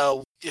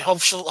 So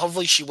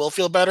hopefully she will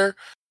feel better.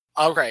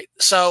 All right,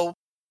 so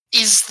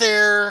is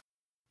there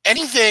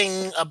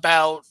anything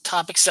about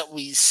topics that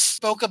we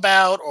spoke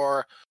about,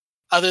 or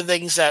other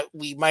things that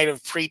we might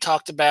have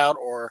pre-talked about,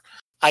 or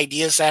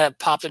ideas that have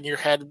popped in your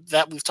head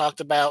that we've talked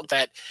about,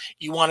 that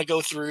you want to go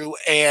through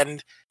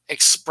and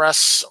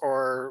express,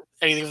 or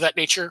anything of that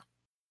nature?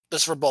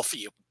 This is for both of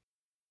you.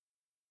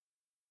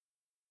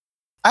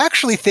 I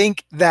actually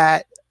think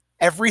that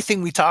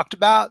everything we talked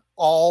about,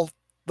 all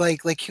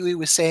like Huey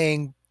was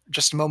saying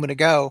just a moment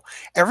ago,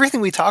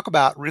 everything we talk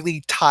about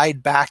really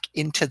tied back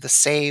into the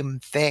same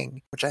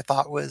thing, which I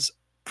thought was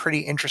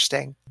pretty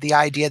interesting. The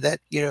idea that,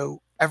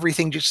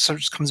 everything just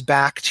sort of comes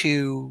back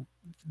to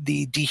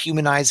the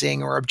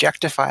dehumanizing or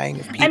objectifying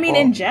of people. I mean,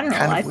 in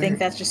general, I think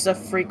that's just a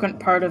frequent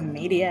part of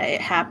media.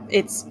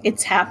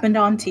 It's happened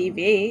on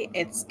TV.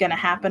 It's going to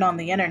happen on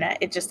the internet.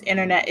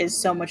 Internet is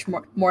so much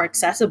more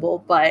accessible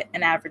by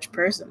an average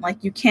person.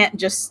 Like, you can't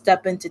just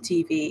step into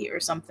TV or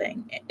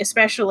something,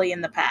 especially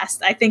in the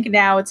past. I think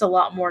now it's a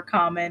lot more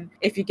common.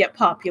 If you get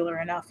popular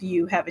enough,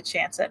 you have a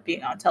chance at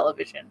being on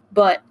television.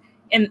 But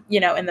in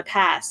the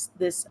past,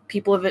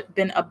 people have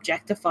been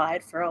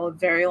objectified for a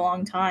very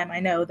long time. I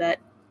know that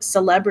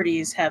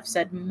celebrities have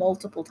said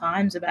multiple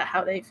times about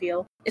how they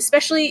feel,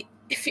 especially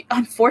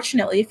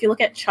unfortunately, if you look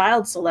at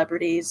child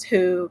celebrities,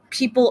 who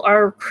people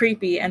are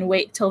creepy and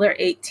wait till they're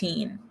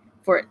 18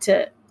 for it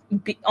to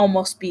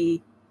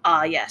be,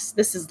 yes,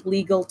 this is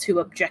legal to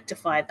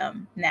objectify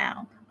them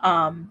now.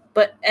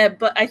 But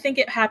I think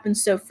it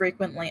happens so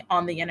frequently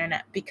on the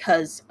internet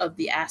because of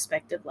the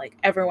aspect of, like,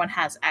 everyone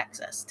has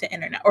access to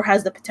internet, or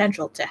has the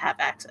potential to have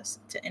access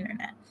to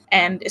internet.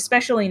 And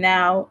especially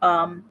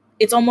now,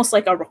 it's almost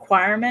like a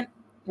requirement,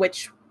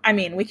 which I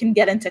mean, we can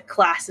get into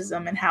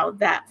classism and how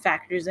that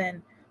factors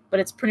in, but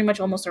it's pretty much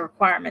almost a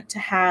requirement to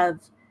have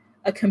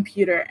a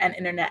computer and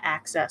internet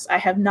access. I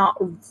have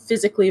not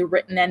physically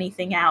written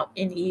anything out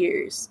in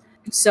years.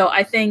 So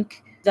I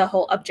think the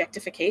whole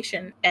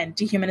objectification and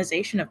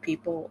dehumanization of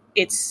people,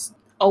 it's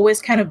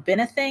always kind of been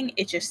a thing.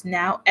 It's just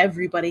now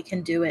everybody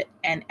can do it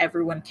and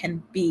everyone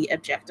can be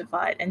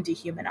objectified and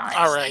dehumanized.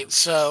 All right,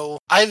 so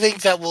I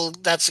think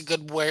that's a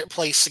good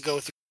place to go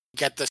through,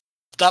 get this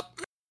up.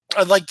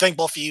 I'd like to thank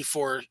both of you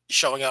for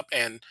showing up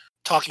and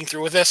talking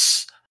through with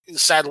this.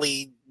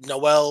 Sadly,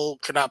 Noelle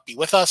could not be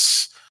with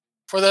us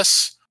for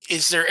this.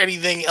 Is there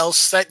anything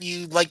else that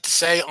you'd like to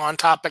say, on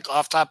topic,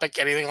 off topic,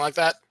 anything like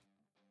that?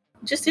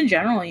 Just in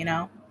general,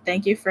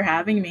 thank you for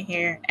having me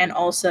here. And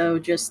also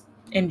just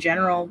in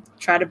general,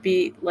 try to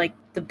be like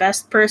the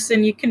best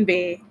person you can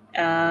be,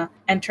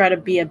 and try to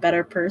be a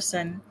better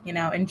person,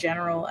 in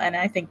general. And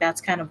I think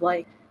that's kind of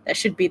like, that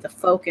should be the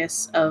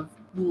focus of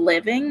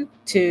living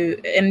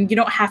and you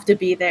don't have to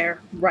be there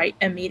right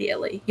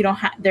immediately.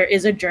 There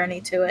is a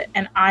journey to it.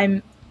 And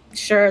I'm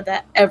sure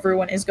that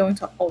everyone is going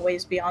to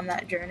always be on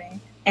that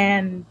journey.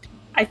 And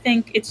I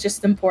think it's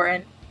just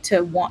important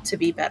to want to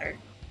be better.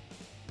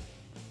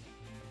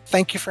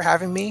 Thank you for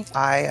having me.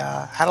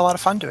 I had a lot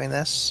of fun doing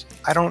this.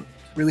 I don't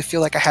really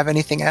feel like I have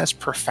anything as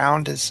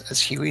profound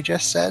as Huey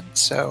just said,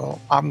 so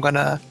I'm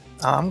gonna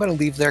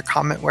leave their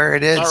comment where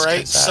it is. All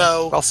right,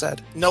 so well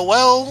said.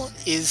 Noelle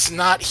is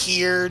not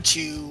here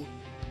to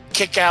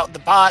kick out the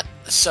bot,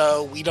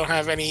 so we don't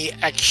have any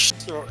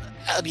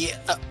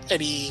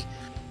any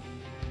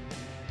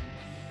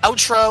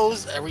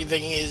outros.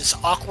 Everything is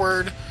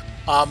awkward.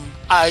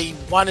 I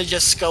want to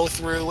just go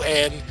through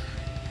and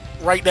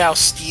right now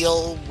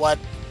steal what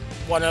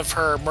one of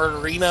her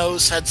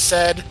murderinos had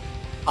said.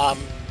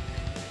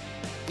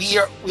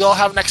 We all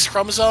have an X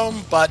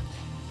chromosome, but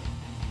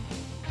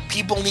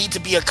people need to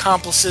be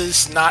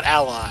accomplices, not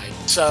allies.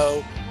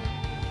 So,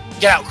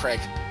 get out, Craig.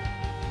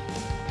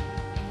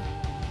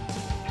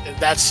 And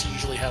that's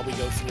usually how we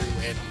go through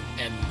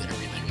and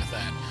everything with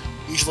that.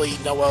 Usually,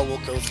 Noelle will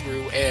go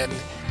through and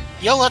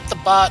yell at the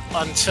bot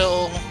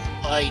until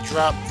I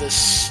drop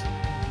this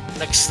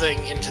next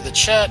thing into the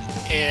chat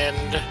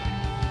and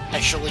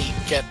actually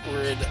get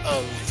rid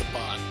of the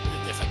bot.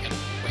 If I can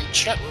write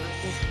chat room.